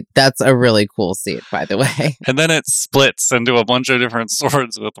 That's a really cool scene, by the way. And then it splits into a bunch of different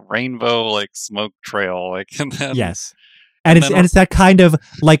swords with rainbow like smoke trail, and then yes, and it's that kind of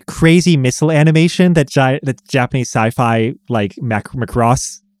like crazy missile animation that Japanese sci-fi like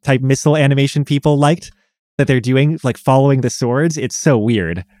Macross type missile animation people liked that they're doing, like following the swords. It's so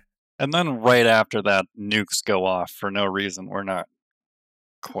weird. And then right after that, nukes go off for no reason. We're not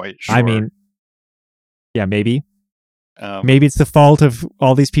quite sure. I mean, yeah, maybe. Maybe it's the fault of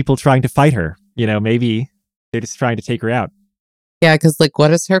all these people trying to fight her. Maybe they're just trying to take her out. Yeah, because like,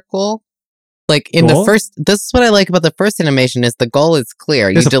 what is her goal? Like in the first, this is what I like about the first animation is the goal is clear.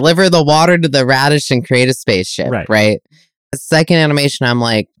 You deliver the water to the radish and create a spaceship, right? The second animation, I'm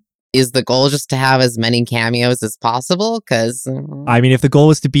like, is the goal just to have as many cameos as possible? Because I mean, if the goal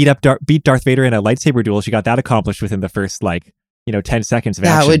was to beat Darth Vader in a lightsaber duel, she got that accomplished within the first 10 seconds of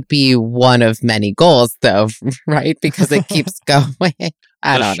action. That would be one of many goals, though, right? Because it keeps going.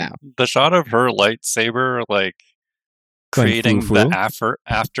 I don't know. The shot of her lightsaber, creating the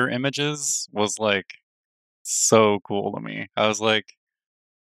after images was so cool to me. I was like,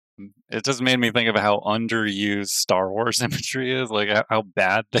 it just made me think of how underused Star Wars imagery is, how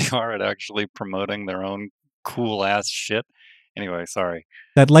bad they are at actually promoting their own cool ass shit. Anyway, sorry.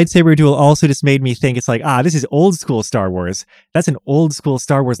 That lightsaber duel also just made me think it's like, this is old school Star Wars. That's an old school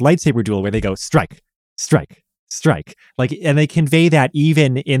Star Wars lightsaber duel where they go strike, strike, strike. And they convey that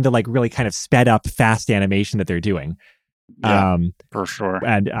even in the really kind of sped up fast animation that they're doing. Yeah, for sure.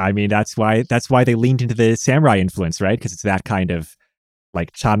 And I mean, that's why they leaned into the samurai influence, right? Because it's that kind of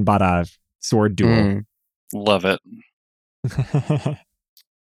Chanbara sword duel. Love it.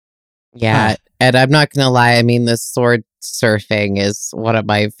 Yeah, and I'm not gonna lie. I mean, the sword surfing is one of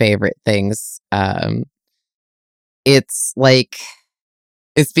my favorite things. It's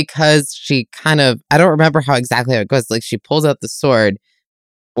because she kind of, I don't remember how exactly it goes. She pulls out the sword,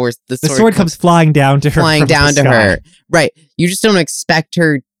 or the sword comes flying down to her. Right. You just don't expect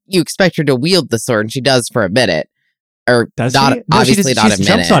her. You expect her to wield the sword, and she does for a minute. Or does not, she? No, obviously not a minute. She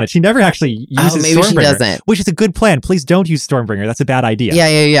jumps on it. She never actually uses maybe Stormbringer. She doesn't. Which is a good plan. Please don't use Stormbringer. That's a bad idea.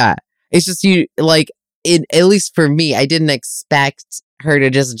 Yeah. It's just at least for me, I didn't expect her to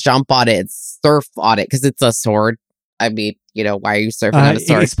just jump on it and surf on it because it's a sword. I mean, why are you surfing on a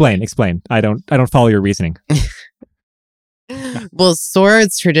sword? Explain. I don't follow your reasoning. Well,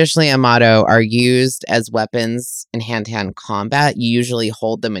 swords traditionally, Amato, are used as weapons in hand-to-hand combat. You usually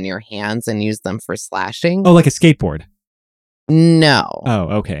hold them in your hands and use them for slashing. Oh, like a skateboard? No. Oh,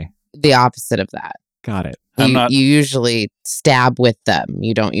 okay. The opposite of that. Got it. You usually stab with them.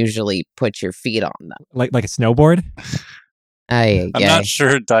 You don't usually put your feet on them. Like a snowboard? I'm not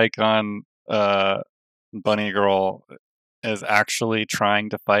sure Daikon Bunny Girl is actually trying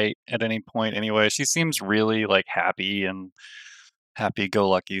to fight at any point anyway. She seems really happy and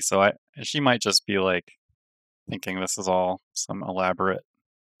happy-go-lucky, so she might just be thinking this is all some elaborate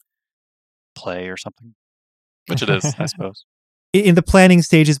play or something, which it is, I suppose. In the planning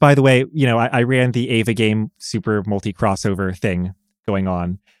stages, by the way, I ran the Ava game super multi-crossover thing going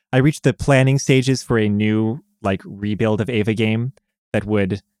on. I reached the planning stages for a new rebuild of Ava game that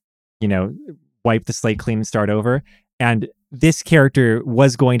would, wipe the slate clean and start over. And this character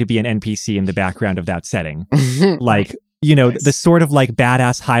was going to be an NPC in the background of that setting. Nice. The sort of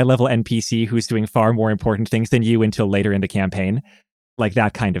badass high-level NPC who's doing far more important things than you until later in the campaign.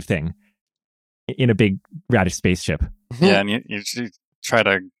 That kind of thing. In a big radish spaceship. Yeah, and you try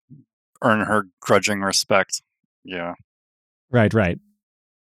to earn her grudging respect. Yeah. Right.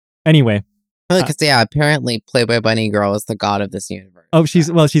 Anyway, Because apparently Playboy Bunny Girl is the god of this universe. Oh,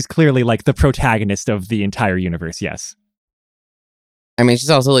 she's clearly like the protagonist of the entire universe. Yes. I mean, she's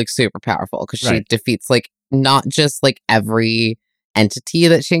also like super powerful because she defeats like not just like every entity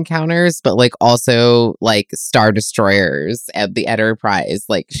that she encounters, but like also like Star Destroyers and the Enterprise.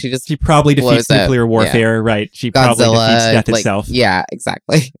 Like she probably defeats nuclear warfare, right? She Godzilla, probably defeats death itself. Yeah,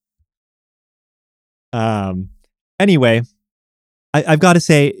 exactly. Anyway, I've got to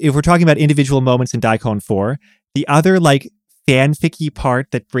say, if we're talking about individual moments in Daikon 4, the other like fanficky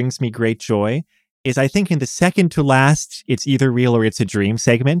part that brings me great joy is I think in the second to last, it's either real or it's a dream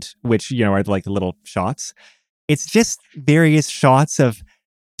segment, which, are like the little shots. It's just various shots of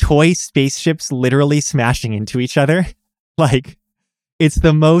toy spaceships literally smashing into each other. Like, it's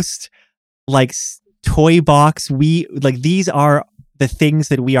the most like toy box. These are the things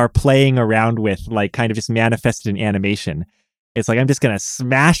that we are playing around with, like kind of just manifested in animation. It's like, I'm just going to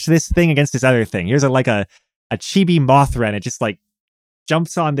smash this thing against this other thing. Here's a chibi Mothra, and it just like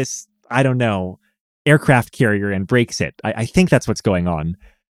jumps on this, I don't know, aircraft carrier and breaks it. I think that's what's going on.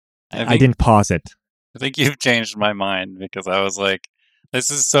 I didn't pause it. I think you've changed my mind because I was like, this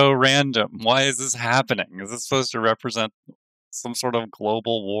is so random. Why is this happening? Is this supposed to represent some sort of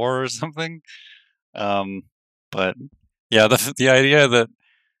global war or something? But yeah, the idea that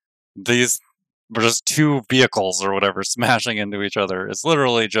these were just two vehicles or whatever smashing into each other is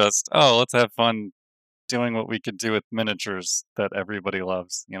literally just, let's have fun doing what we could do with miniatures that everybody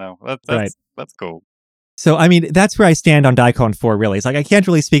loves. That's cool. So, I mean, that's where I stand on Daikon 4, really. It's like, I can't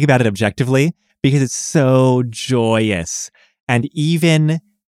really speak about it objectively because it's so joyous. And even,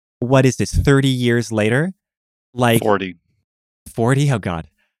 what is this, 30 years later? Like 40. 40? Oh, God.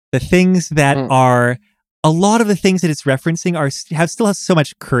 The things that are, a lot of the things that it's referencing still have so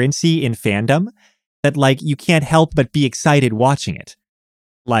much currency in fandom that, like, you can't help but be excited watching it.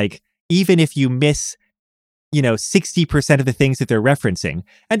 Like, even if you miss 60% of the things that they're referencing.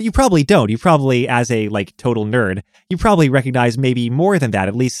 And you probably don't. You probably, as a like total nerd, you probably recognize maybe more than that,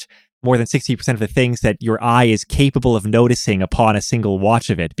 at least more than 60% of the things that your eye is capable of noticing upon a single watch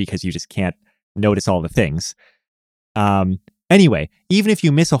of it, because you just can't notice all the things. Anyway, even if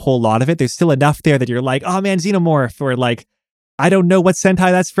you miss a whole lot of it, there's still enough there that you're like, oh man, Xenomorph, or like, I don't know what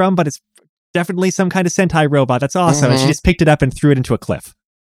Sentai that's from, but it's definitely some kind of Sentai robot. That's awesome. Mm-hmm. And she just picked it up and threw it into a cliff.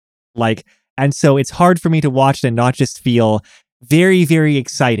 Like, and so it's hard for me to watch and not just feel very, very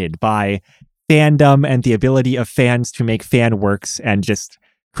excited by fandom and the ability of fans to make fan works and just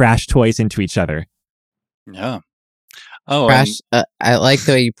crash toys into each other. Yeah. Oh, crash. I like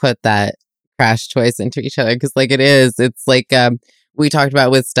the way you put that, crash toys into each other, because like it's like we talked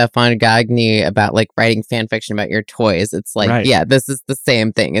about with Stefan Gagni about like writing fan fiction about your toys. It's like, yeah, this is the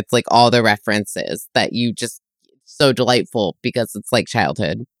same thing. It's like all the references that you just, so delightful because it's like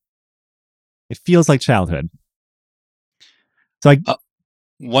childhood. It feels like childhood. So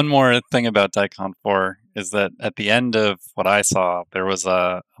one more thing about Daikon 4 is that at the end of what I saw, there was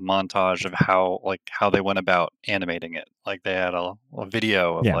a montage of how they went about animating it. Like they had a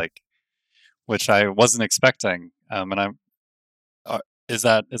video of which I wasn't expecting. Is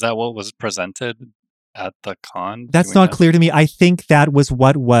that what was presented at the con? That's not clear to me. I think that was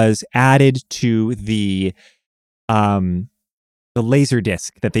what was added to the Laserdisc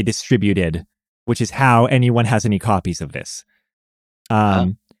that they distributed, which is how anyone has any copies of this.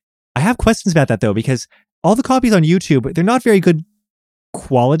 I have questions about that, though, because all the copies on YouTube, they're not very good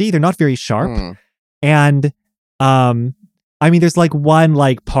quality. They're not very sharp. And, I mean, there's like one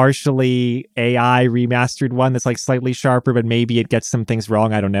like partially AI remastered one that's like slightly sharper, but maybe it gets some things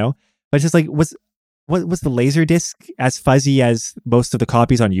wrong. I don't know. But it's just like, was the Laserdisc as fuzzy as most of the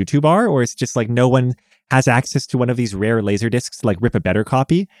copies on YouTube are? Or it's just like no one has access to one of these rare Laserdiscs to like rip a better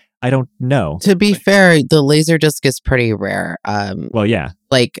copy? I don't know. To be fair, the Laserdisc is pretty rare. Well, yeah.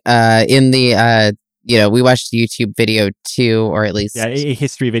 Like in the we watched the YouTube video too, or at least a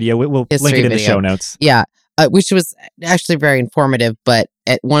history video. We'll link it in the show notes. Yeah, which was actually very informative. But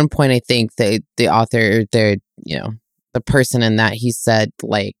at one point, I think the author, the person in that, he said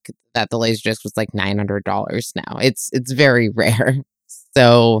like that the Laserdisc was like $900 now. It's very rare.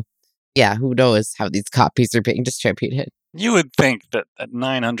 So yeah, who knows how these copies are being distributed. You would think that at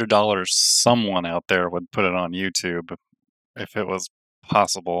 $900, someone out there would put it on YouTube if it was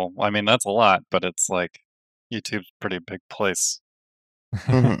possible. I mean, that's a lot, but it's like YouTube's a pretty big place.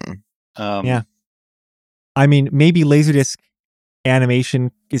 Yeah. I mean, maybe Laserdisc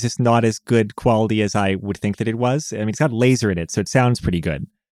animation is just not as good quality as I would think that it was. I mean, it's got laser in it, so it sounds pretty good.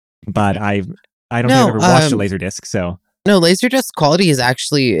 But I don't think I've ever watched a Laserdisc, so... No, Laserdisc quality is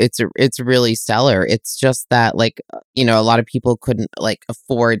actually it's really stellar. It's just that like a lot of people couldn't like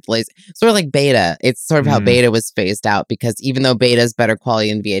afford laser. Sort of like Beta. It's sort of how Beta was phased out because even though Beta is better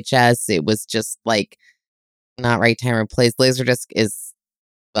quality than VHS, it was just like not right time or place. Laserdisc is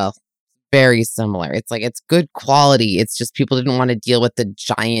very similar. It's like it's good quality. It's just people didn't want to deal with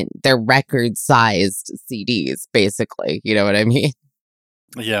their record sized CDs. Basically, you know what I mean?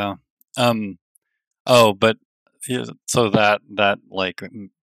 Yeah. Oh, but. Yeah, so that like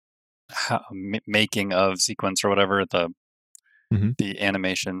making of sequence or whatever the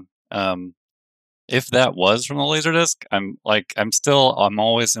animation, if that was from the Laserdisc, I'm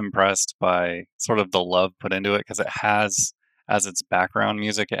always impressed by sort of the love put into it because it has as its background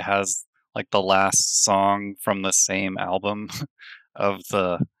music, it has like the last song from the same album and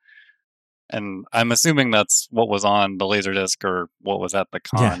I'm assuming that's what was on the Laserdisc or what was at the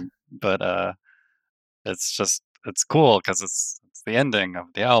con, but it's cool because it's the ending of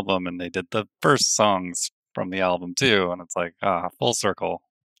the album and they did the first songs from the album too, and it's like full circle.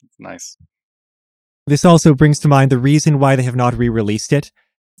 It's nice. This also brings to mind the reason why they have not re-released it,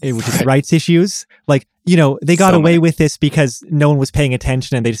 which is rights issues. Like, they got away with this because no one was paying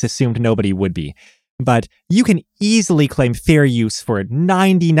attention and they just assumed nobody would be. But you can easily claim fair use for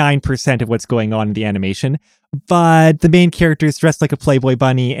 99% of what's going on in the animation. But the main character is dressed like a Playboy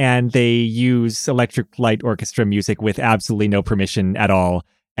bunny and they use Electric Light Orchestra music with absolutely no permission at all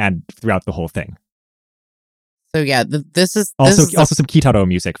and throughout the whole thing. So yeah, this is also some Kitaro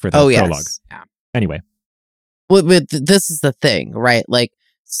music for the prologue. Yeah. Anyway. Well, this is the thing, right? Like,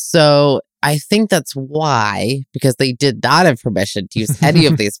 so I think that's why, because they did not have permission to use any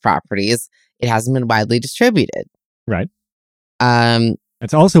of these properties, it hasn't been widely distributed. Right.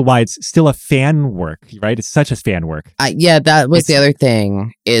 That's also why it's still a fan work, right? It's such a fan work. Yeah, that was the other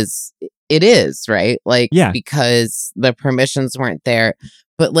thing is it is, right? Like, because the permissions weren't there.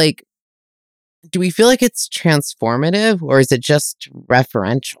 But like, do we feel like it's transformative or is it just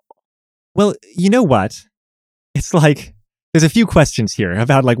referential? Well, you know what? It's like, there's a few questions here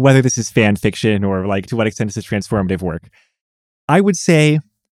about like whether this is fan fiction or like to what extent this is transformative work. I would say,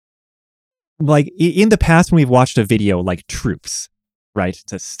 like in the past when we've watched a video like Troops, right?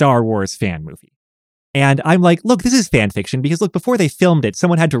 It's a Star Wars fan movie. And I'm like, look, this is fan fiction because look, before they filmed it,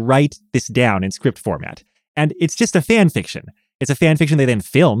 someone had to write this down in script format. And it's just a fan fiction. It's a fan fiction they then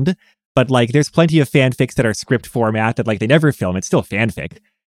filmed, but like there's plenty of fanfics that are script format that like they never film. It's still fanfic,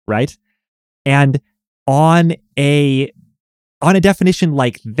 right? And on a definition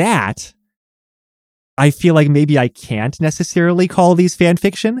like that, I feel like maybe I can't necessarily call these fan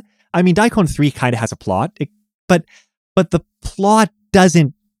fiction. I mean, Daikon 3 kind of has a plot, but the plot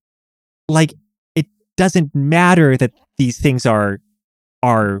doesn't matter that these things are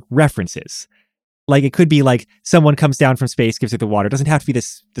references. Like it could be like someone comes down from space, gives her the water. It doesn't have to be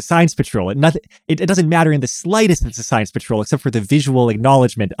the science patrol. It doesn't matter in the slightest that it's a science patrol, except for the visual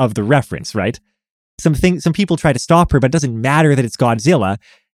acknowledgement of the reference, right? Some people try to stop her, but it doesn't matter that it's Godzilla,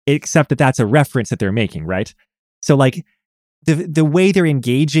 except that that's a reference that they're making, right? So like the way they're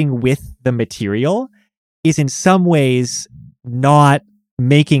engaging with the material is in some ways not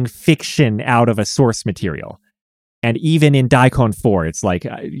making fiction out of a source material. And even in Daikon 4, it's like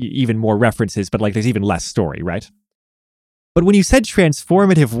even more references, but like there's even less story, right? But when you said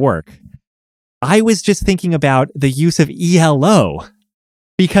transformative work, I was just thinking about the use of ELO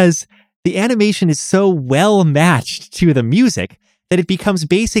because the animation is so well matched to the music that it becomes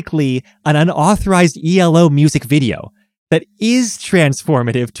basically an unauthorized ELO music video that is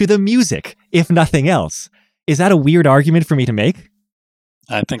transformative to the music, if nothing else. Is that a weird argument for me to make?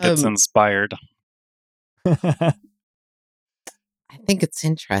 I think it's inspired. I think it's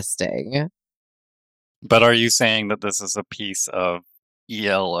interesting. But are you saying that this is a piece of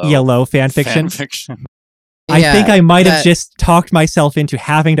ELO fan fiction? I Yeah, think I might have just talked myself into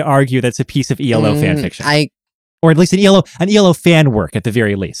having to argue that's a piece of ELO fan fiction. Or at least an ELO fan work at the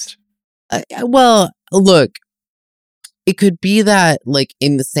very least. Well, look, it could be that like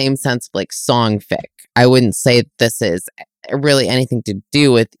in the same sense of like songfic. I wouldn't say this is really anything to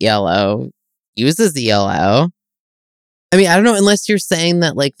do with ELO. Uses ELO. I mean, I don't know, unless you're saying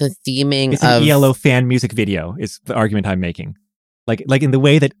that like the theming it's of an ELO fan music video is the argument I'm making. Like in the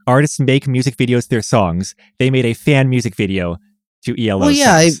way that artists make music videos to their songs, they made a fan music video to ELO. Well,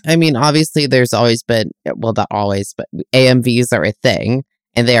 yeah, songs. I mean, obviously there's always been, well, not always, but AMVs are a thing.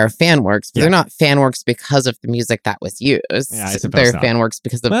 And they are fan works, but they're not fan works because of the music that was used. Yeah, I suppose they're not. fan works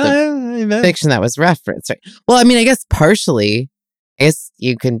because of the fiction that was referenced. Right? Well, I mean, I guess partially, I guess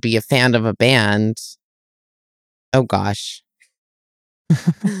you can be a fan of a band. Oh, gosh.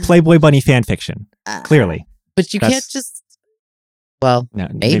 Playboy Bunny fan fiction, clearly. But you can't just. Well, no,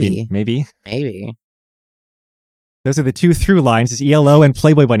 maybe. Maybe. Those are the two through lines: is ELO and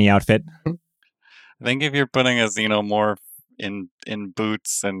Playboy Bunny outfit. I think if you're putting a xenomorph in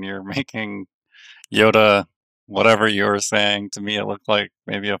boots and you're making Yoda, whatever you were saying, to me it looked like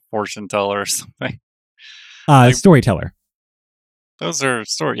maybe a fortune teller or something. Storyteller. Those are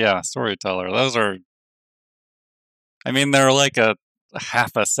storyteller. Those are, I mean, they're like a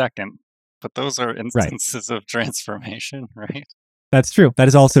half a second, but those are instances of transformation, right? That's true. That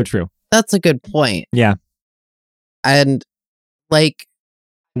is also true. That's a good point. Yeah. And like,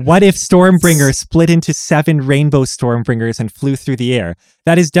 what if Stormbringer split into 7 rainbow Stormbringers and flew through the air?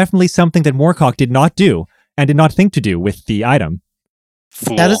 That is definitely something that Moorcock did not do and did not think to do with the item.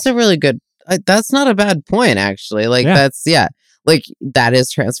 Fool. That is a really good. That's not a bad point, actually. Like, that's, like, that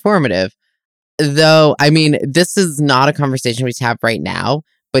is transformative. Though, I mean, this is not a conversation we have right now,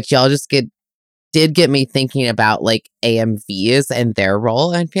 but y'all just did get me thinking about, like, AMVs and their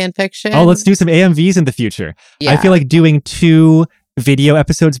role in fanfiction. Oh, let's do some AMVs in the future. Yeah. I feel like doing 2 video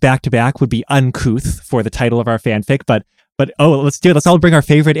episodes back to back would be uncouth for the title of our fanfic, but let's do it. Let's all bring our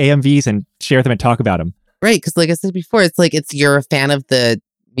favorite AMVs and share them and talk about them. Right, because like I said before, it's like you're a fan of the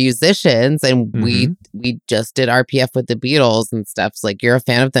musicians, and we just did RPF with the Beatles and stuff. So like you're a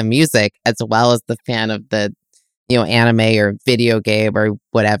fan of the music as well as the fan of the anime or video game or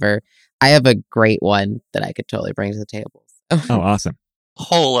whatever. I have a great one that I could totally bring to the table. Oh, awesome!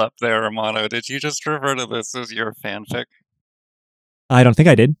 Hold up there, Amano. Did you just refer to this as your fanfic? I don't think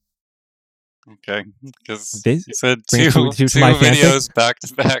I did. Okay, because you said two videos back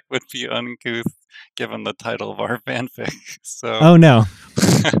to back would be uncouth given the title of our fanfic. So. Oh no.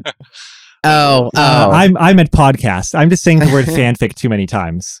 I meant podcast. I'm just saying the word fanfic too many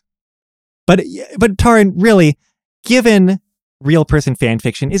times. But Taran, really, given real person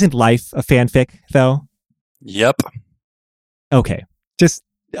fanfiction, isn't life a fanfic though? Yep. Okay, just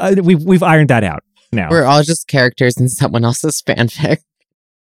we've ironed that out now. We're all just characters in someone else's fanfic.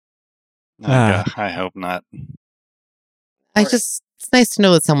 I hope not. It's nice to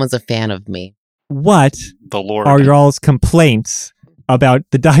know that someone's a fan of me. What the Lord are your all's complaints about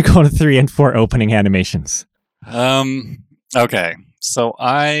the Daikon 3 and 4 opening animations? Okay. So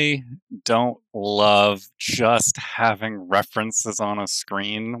I don't love just having references on a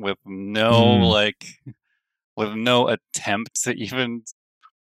screen with no attempt to even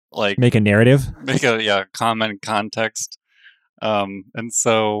like make a narrative, make a common context. And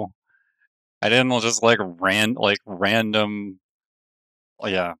so I didn't just like random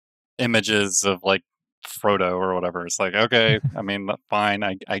images of like Frodo or whatever. It's like, okay, I mean, fine.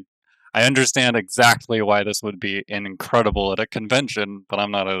 I understand exactly why this would be incredible at a convention, but I'm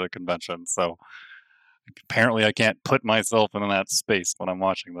not at a convention, so apparently I can't put myself in that space when I'm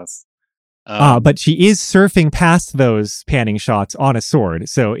watching this. But she is surfing past those panning shots on a sword.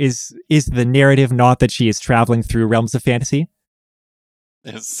 So is the narrative not that she is traveling through realms of fantasy?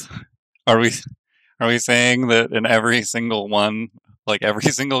 Are we saying that in every single one, like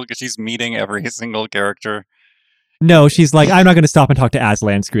she's meeting every single character? No, she's like, I'm not going to stop and talk to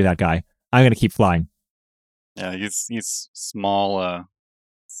Aslan. Screw that guy. I'm going to keep flying. Yeah, he's small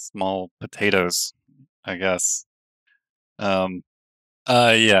potatoes, I guess. Yeah.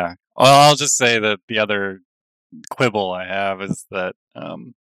 Well, I'll just say that the other quibble I have is that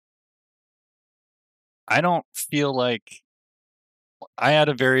I don't feel like I had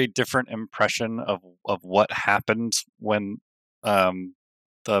a very different impression of what happened when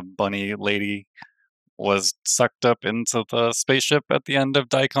the bunny lady was sucked up into the spaceship at the end of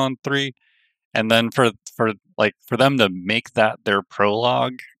Daikon 3, and then for them to make that their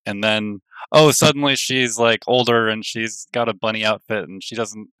prologue, and then suddenly she's like older and she's got a bunny outfit and she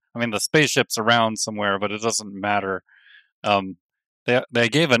doesn't, I mean, the spaceship's around somewhere, but it doesn't matter. They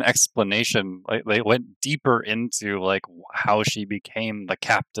gave an explanation. Like they went deeper into like how she became the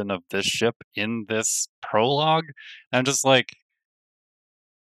captain of this ship in this prologue. And I'm just like,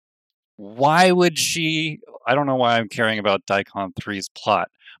 why would she? I don't know why I'm caring about Daikon 3's plot,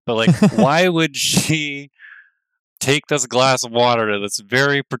 but like, why would she take this glass of water to this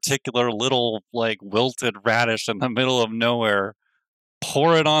very particular little like wilted radish in the middle of nowhere,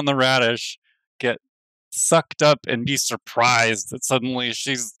 pour it on the radish, get sucked up, and be surprised that suddenly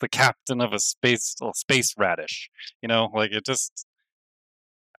she's the captain of a space radish? You know, like it just.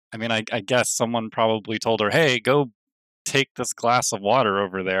 I mean, I guess someone probably told her, "Hey, go take this glass of water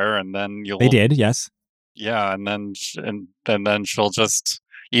over there," and then you'll. They did, yes. Yeah, and then then she'll just,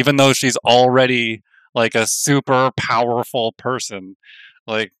 even though she's already like a super powerful person,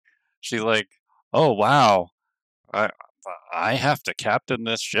 like she's like, "Oh wow, I have to captain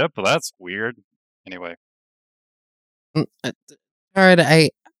this ship. That's weird." Anyway, Jared, I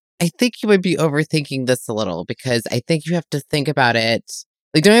think you would be overthinking this a little because I think you have to think about it.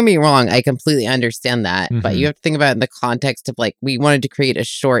 Like, don't get me wrong, I completely understand that, but you have to think about it in the context of like we wanted to create a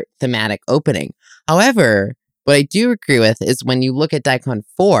short thematic opening. However, what I do agree with is when you look at Daikon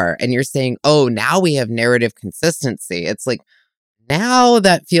 4 and you're saying, oh, now we have narrative consistency. It's like now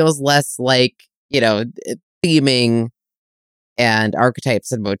that feels less like, theming and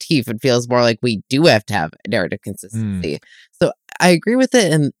archetypes and motif. It feels more like we do have to have narrative consistency. So I agree with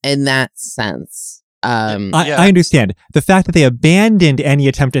it in that sense. I understand. The fact that they abandoned any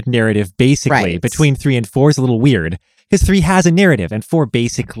attempt at narrative basically between 3 and 4 is a little weird because 3 has a narrative and 4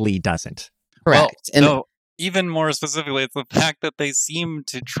 basically doesn't. Correct. No, even more specifically, it's the fact that they seem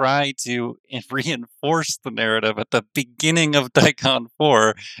to try to reinforce the narrative at the beginning of Daikon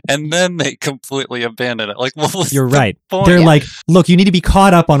 4, and then they completely abandon it. Like, what was You're right. point? They're like, look, you need to be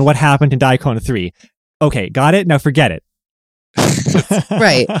caught up on what happened in Daikon 3. Okay, got it? Now forget it.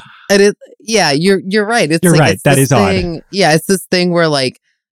 Right. And you're right. You're right. That is odd. Yeah, it's this thing where like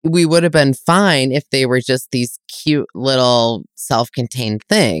we would have been fine if they were just these cute little self-contained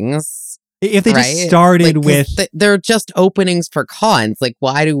things. If they just started with... they're just openings for cons. Like,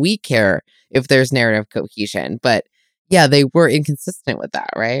 why do we care if there's narrative cohesion? But yeah, they were inconsistent with that,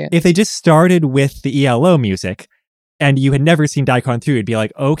 right? If they just started with the ELO music and you had never seen Daikon 3, it'd be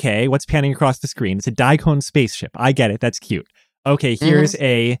like, okay, what's panning across the screen? It's a Daikon spaceship. I get it. That's cute. Okay, here's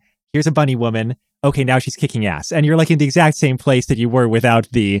a bunny woman. Okay, now she's kicking ass. And you're like in the exact same place that you were without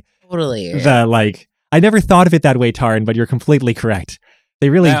the... Totally. I never thought of it that way, Tarn, but you're completely correct. They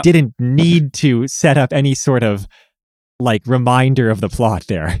really didn't need to set up any sort of like reminder of the plot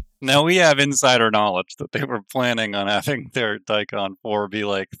there. Now we have insider knowledge that they were planning on having their Daikon 4 be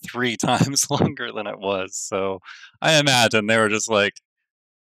like 3 times longer than it was. So I imagine they were just like,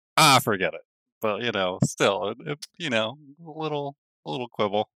 forget it. But still, a little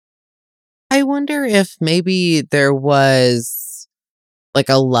quibble. I wonder if maybe there was like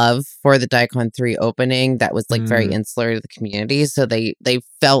a love for the Daikon 3 opening that was like very insular to the community. So they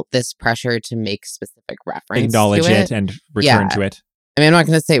felt this pressure to make specific reference acknowledge to it and return to it. I mean, I'm not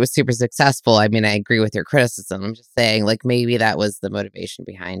going to say it was super successful. I mean, I agree with your criticism. I'm just saying like maybe that was the motivation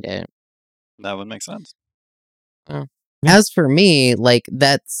behind it. That would make sense. As for me, like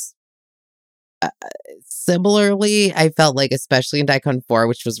that's similarly, I felt like especially in Daikon 4,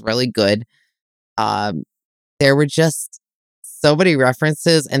 which was really good, there were just so many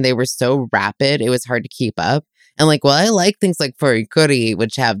references and they were so rapid, it was hard to keep up. And like, well, I like things like Furikuri,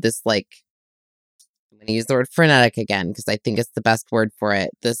 which have this like, I'm going to use the word frenetic again, because I think it's the best word for it.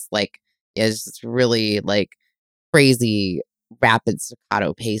 This like, is just really like crazy, rapid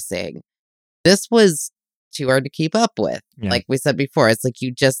staccato pacing. This was too hard to keep up with. Yeah. Like we said before, it's like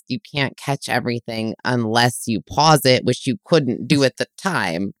you can't catch everything unless you pause it, which you couldn't do at the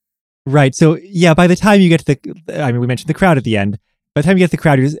time. Right. So, yeah, by the time you get to we mentioned the crowd at the end. By the time you get to the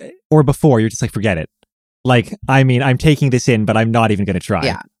crowd, or before, you're just like, forget it. Like, I mean, I'm taking this in, but I'm not even going to try.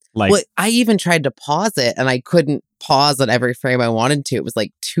 Yeah. Like, well, I even tried to pause it, and I couldn't pause at every frame I wanted to. It was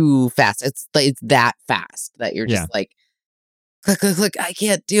like too fast. It's that fast that you're just like, click, click, click. I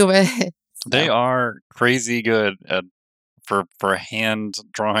can't do it. So. They are crazy good at for hand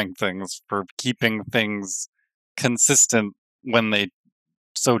drawing things, for keeping things consistent when they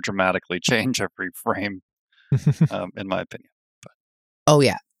so dramatically change every frame, in my opinion. But. Oh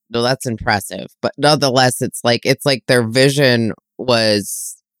yeah, no, that's impressive. But nonetheless, it's like their vision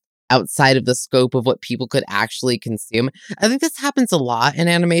was outside of the scope of what people could actually consume. I think this happens a lot in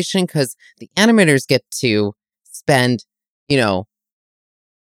animation because the animators get to spend,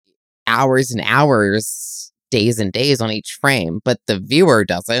 hours and hours, days and days on each frame, but the viewer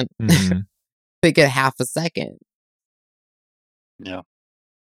doesn't. Mm-hmm. They get half a second. Yeah.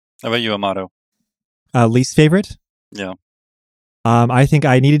 How about you, Amato? Least favorite? Yeah. I think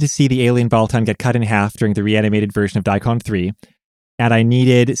I needed to see the alien Baltan get cut in half during the reanimated version of Daikon 3, and I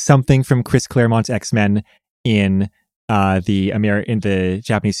needed something from Chris Claremont's X-Men in the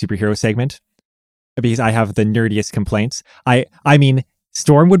Japanese superhero segment, because I have the nerdiest complaints. I mean,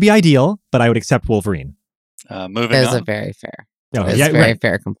 Storm would be ideal, but I would accept Wolverine. Moving on. That's a very fair. No,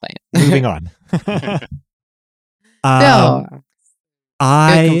 fair complaint. Moving on. No.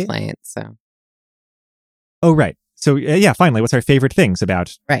 Good complaint, so. Oh, right. So, yeah, finally, what's our favorite things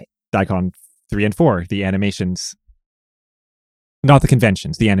about right. Daikon 3 and 4, the animations? Not the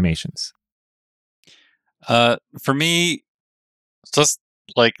conventions, the animations. For me, just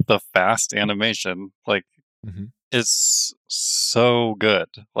like the fast animation, like, is so good.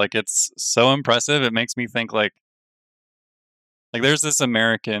 Like, it's so impressive. It makes me think like there's this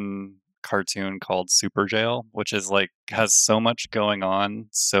American cartoon called Super Jail, which is like has so much going on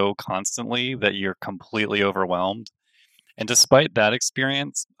so constantly that you're completely overwhelmed. And despite that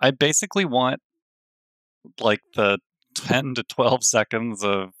experience, I basically want like the 10 to 12 seconds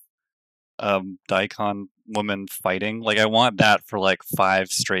of Daikon woman fighting. Like I want that for like 5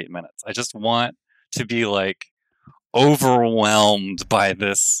 straight minutes. I just want to be like overwhelmed by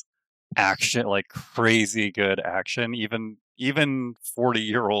this action, like crazy good action, even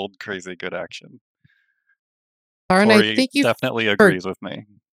 40-year-old crazy good action. Lauren, I Tori think you definitely agrees with me.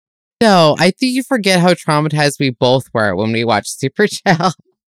 No, I think you forget how traumatized we both were when we watched Super Jail.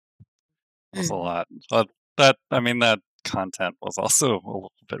 That's a lot. But that content was also a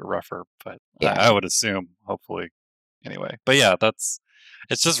little bit rougher, but Yeah. I would assume, hopefully, anyway. But yeah,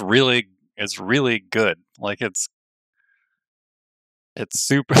 it's really good. Like it's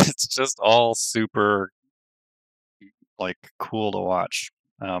super. It's just all super like cool to watch,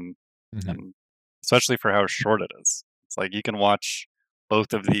 and especially for how short it is. It's like you can watch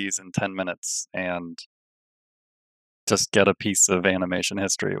both of these in 10 minutes and just get a piece of animation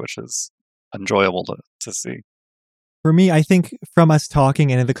history, which is enjoyable to see. For me, I think from us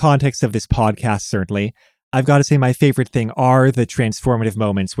talking and in the context of this podcast, certainly, I've got to say my favorite thing are the transformative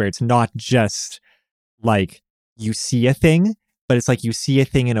moments where it's not just like you see a thing, but it's like you see a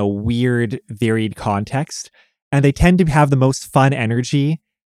thing in a weird, varied context. And they tend to have the most fun energy,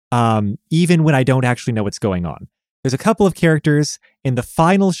 even when I don't actually know what's going on. There's a couple of characters in the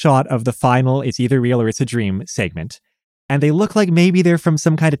final shot of the final It's Either Real or It's a Dream segment. And they look like maybe they're from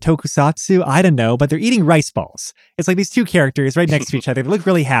some kind of tokusatsu. I don't know, but they're eating rice balls. It's like these two characters right next to each other. They look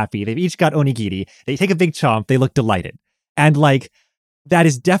really happy. They've each got onigiri. They take a big chomp. They look delighted. And like, that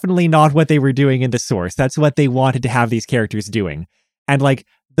is definitely not what they were doing in the source. That's what they wanted to have these characters doing. And like,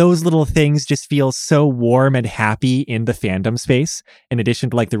 those little things just feel so warm and happy in the fandom space, in addition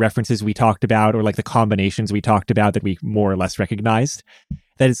to like the references we talked about or like the combinations we talked about that we more or less recognized,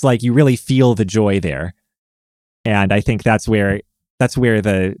 that it's like you really feel the joy there. And I think that's where it's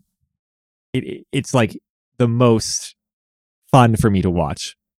like the most fun for me to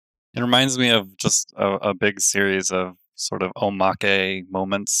watch. It reminds me of just a big series of sort of omake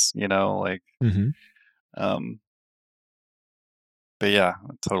moments, like, but yeah,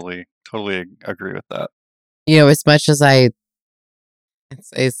 totally agree with that. As much as I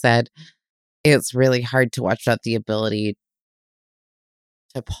said, it's really hard to watch without the ability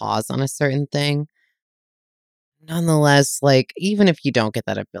to pause on a certain thing. Nonetheless, like, even if you don't get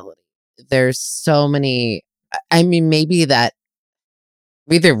that ability, there's so many. I mean, maybe the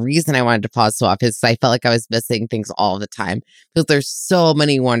reason I wanted to pause so often is I felt like I was missing things all the time because there's so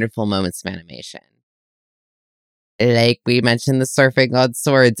many wonderful moments of animation. Like we mentioned, the surfing on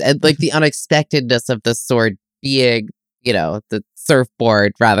swords and like the unexpectedness of the sword being, the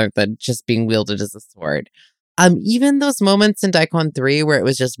surfboard rather than just being wielded as a sword. Even those moments in Daikon 3 where it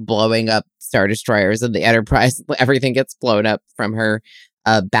was just blowing up Star Destroyers and the Enterprise, everything gets blown up from her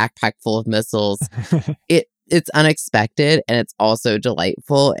backpack full of missiles. It's unexpected and it's also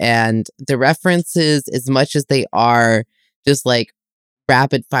delightful. And the references, as much as they are just like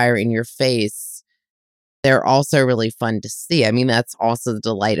rapid fire in your face, they're also really fun to see. I mean, that's also the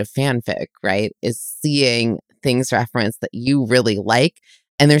delight of fanfic, right? Is seeing things referenced that you really like.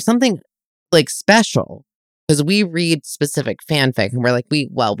 And there's something like special because we read specific fanfic and we're like, we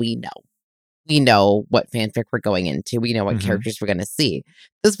know what fanfic we're going into. We know what characters we're going to see.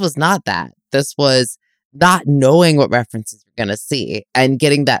 This was not that. This was not knowing what references we're going to see and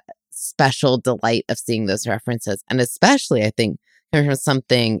getting that special delight of seeing those references. And especially, I think, coming from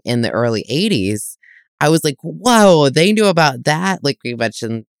something in the early 80s, I was like, whoa, they knew about that. Like we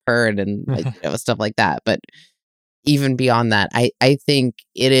mentioned Purd and stuff like that. But even beyond that, I think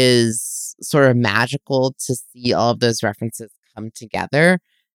it is sort of magical to see all of those references come together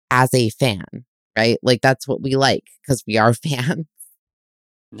as a fan, right? Like that's what we like because we are fans.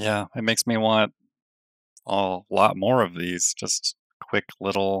 Yeah, it makes me want a lot more of these just quick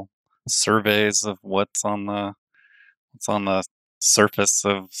little surveys of what's on the surface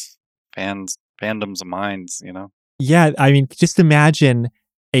of fandom's minds, Yeah, I mean, just imagine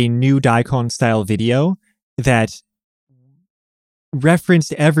a new Daikon style video that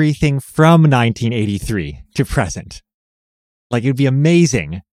referenced everything from 1983 to present. Like, it'd be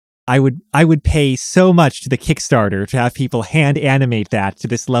amazing. I would pay so much to the Kickstarter to have people hand animate that to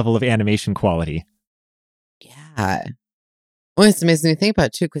this level of animation quality. Yeah. Well, it's amazing to think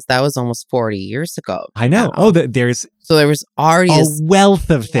about too, because that was almost 40 years ago. I know. Now. There was already a wealth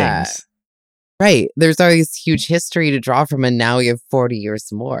of things. Right. There's already this huge history to draw from, and now we have 40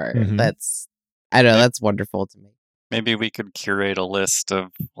 years more. That's wonderful to me. Maybe we could curate a list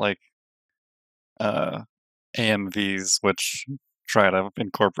of like AMVs, which try to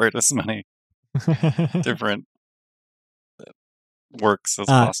incorporate as many different works as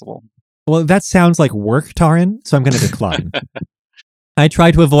possible. Well, that sounds like work, Taran, so I'm going to decline. I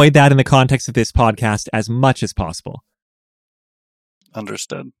try to avoid that in the context of this podcast as much as possible.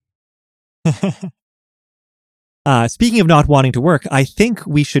 Understood. Speaking of not wanting to work, I think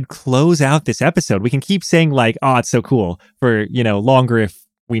we should close out this episode. We can keep saying like, oh, it's so cool for, longer if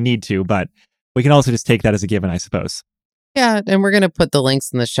we need to, but we can also just take that as a given, I suppose. Yeah, and we're going to put the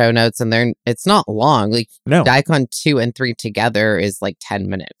links in the show notes, and it's not long. Like, no. Daikon 2 and 3 together is like 10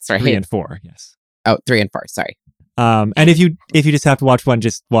 minutes, right? 3 and 4, yes. Oh, 3 and 4, sorry. And if you just have to watch one,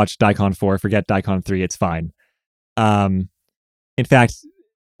 just watch Daikon 4, forget Daikon 3, it's fine. In fact,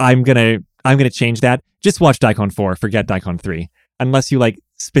 I'm gonna change that. Just watch Daikon 4, forget Daikon 3. Unless you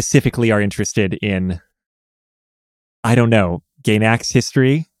specifically are interested in, I don't know, Gainax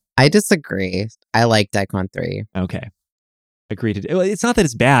history. I disagree. I like Daikon 3. Okay. Agreed. It's not that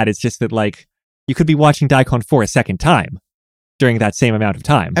it's bad, it's just that you could be watching Daikon 4 a second time during that same amount of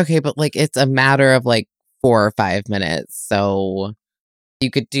time. Okay, but it's a matter of 4 or 5 minutes. So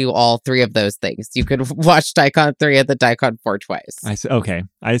you could do all 3 of those things. You could watch Daikon 3 and the Daikon 4 twice. Okay.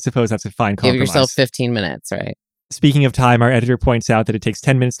 I suppose that's a fine compromise. Give yourself 15 minutes, right? Speaking of time, our editor points out that it takes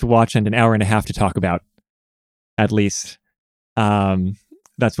 10 minutes to watch and an hour and a half to talk about. At least.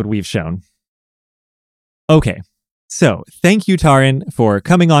 That's what we've shown. Okay. So, thank you, Taran, for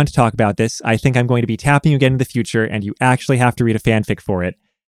coming on to talk about this. I think I'm going to be tapping you again in the future, and you actually have to read a fanfic for it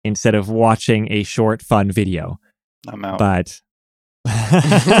instead of watching a short, fun video. I'm out. But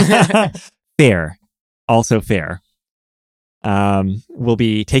fair. Also fair. We'll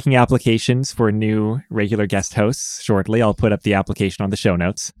be taking applications for new regular guest hosts shortly. I'll put up the application on the show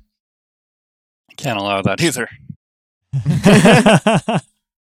notes. I can't allow that either.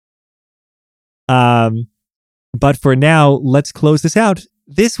 But for now, let's close this out.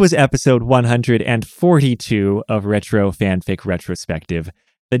 This was episode 142 of Retro Fanfic Retrospective,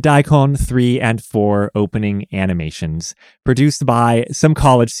 the Daikon 3 and 4 opening animations, produced by some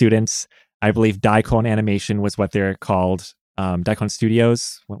college students. I believe Daikon Animation was what they're called. Daikon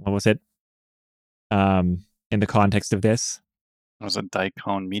Studios, what was it? In the context of this? Was it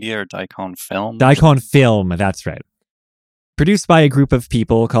Daikon Media or Daikon Film? Daikon Film, that's right. Produced by a group of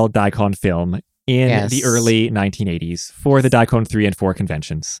people called Daikon Film in the early 1980s for the Daikon 3 and 4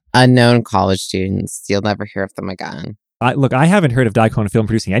 conventions. Unknown college students. You'll never hear of them again. Look, I haven't heard of Daikon Film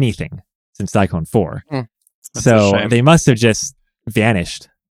producing anything since Daikon 4. That's so they must have just vanished.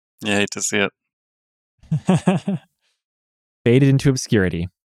 Yeah, I hate to see it. Faded into obscurity.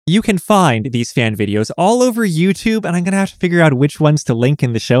 You can find these fan videos all over YouTube, and I'm going to have to figure out which ones to link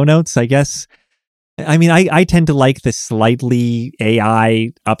in the show notes, I guess. I mean, I tend to like the slightly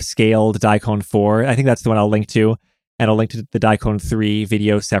AI upscaled Daikon 4. I think that's the one I'll link to. And I'll link to the Daikon 3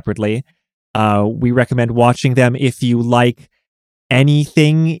 video separately. We recommend watching them if you like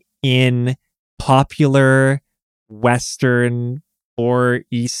anything in popular Western or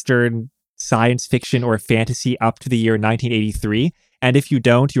Eastern science fiction or fantasy up to the year 1983. And if you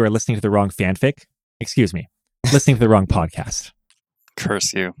don't, you are listening to the wrong fanfic. Excuse me. Listening to the wrong podcast.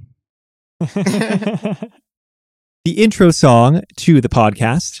 Curse you. The intro song to the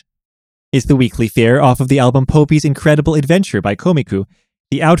podcast is The Weekly Fare off of the album Popey's Incredible Adventure by Komiku.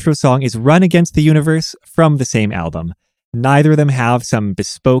 The outro song is Run Against the Universe from the same album. Neither of them have some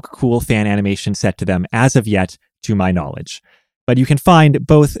bespoke cool fan animation set to them as of yet, to my knowledge. But you can find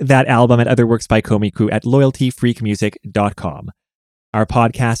both that album and other works by Komiku at loyaltyfreakmusic.com. Our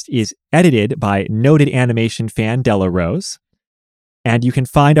podcast is edited by noted animation fan Della Rose. And you can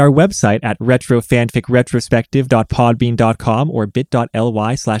find our website at retrofanficretrospective.podbean.com or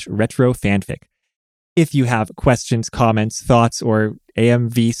bit.ly/retrofanfic. If you have questions, comments, thoughts, or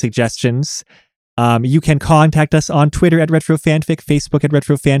AMV suggestions, you can contact us on Twitter at retrofanfic, Facebook at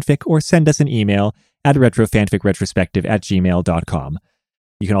retrofanfic, or send us an email at retrofanficretrospective@gmail.com.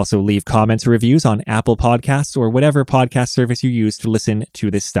 You can also leave comments or reviews on Apple Podcasts or whatever podcast service you use to listen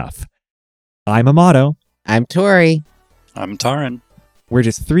to this stuff. I'm Amato. I'm Tori. I'm Taran. We're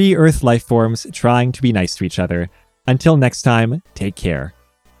just 3 Earth life forms trying to be nice to each other. Until next time, take care.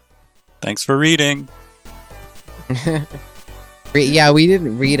 Thanks for reading. Yeah, we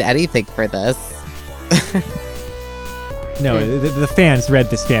didn't read anything for this. No, the fans read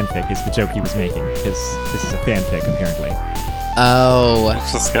this fanfic is the joke he was making, because this is a fanfic, apparently. Oh,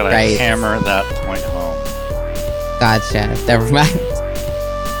 Just gotta hammer that point home. Gotcha. Never mind.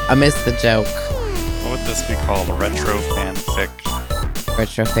 I missed the joke. What would this be called? A retro fanfic?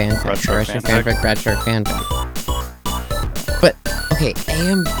 Retro fanfic. Retro fanfic. Retro fanfic. But, okay,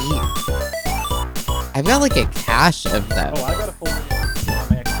 AMV. I've got like a cache of them. Oh, I got a full.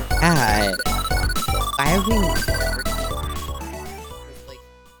 Why are we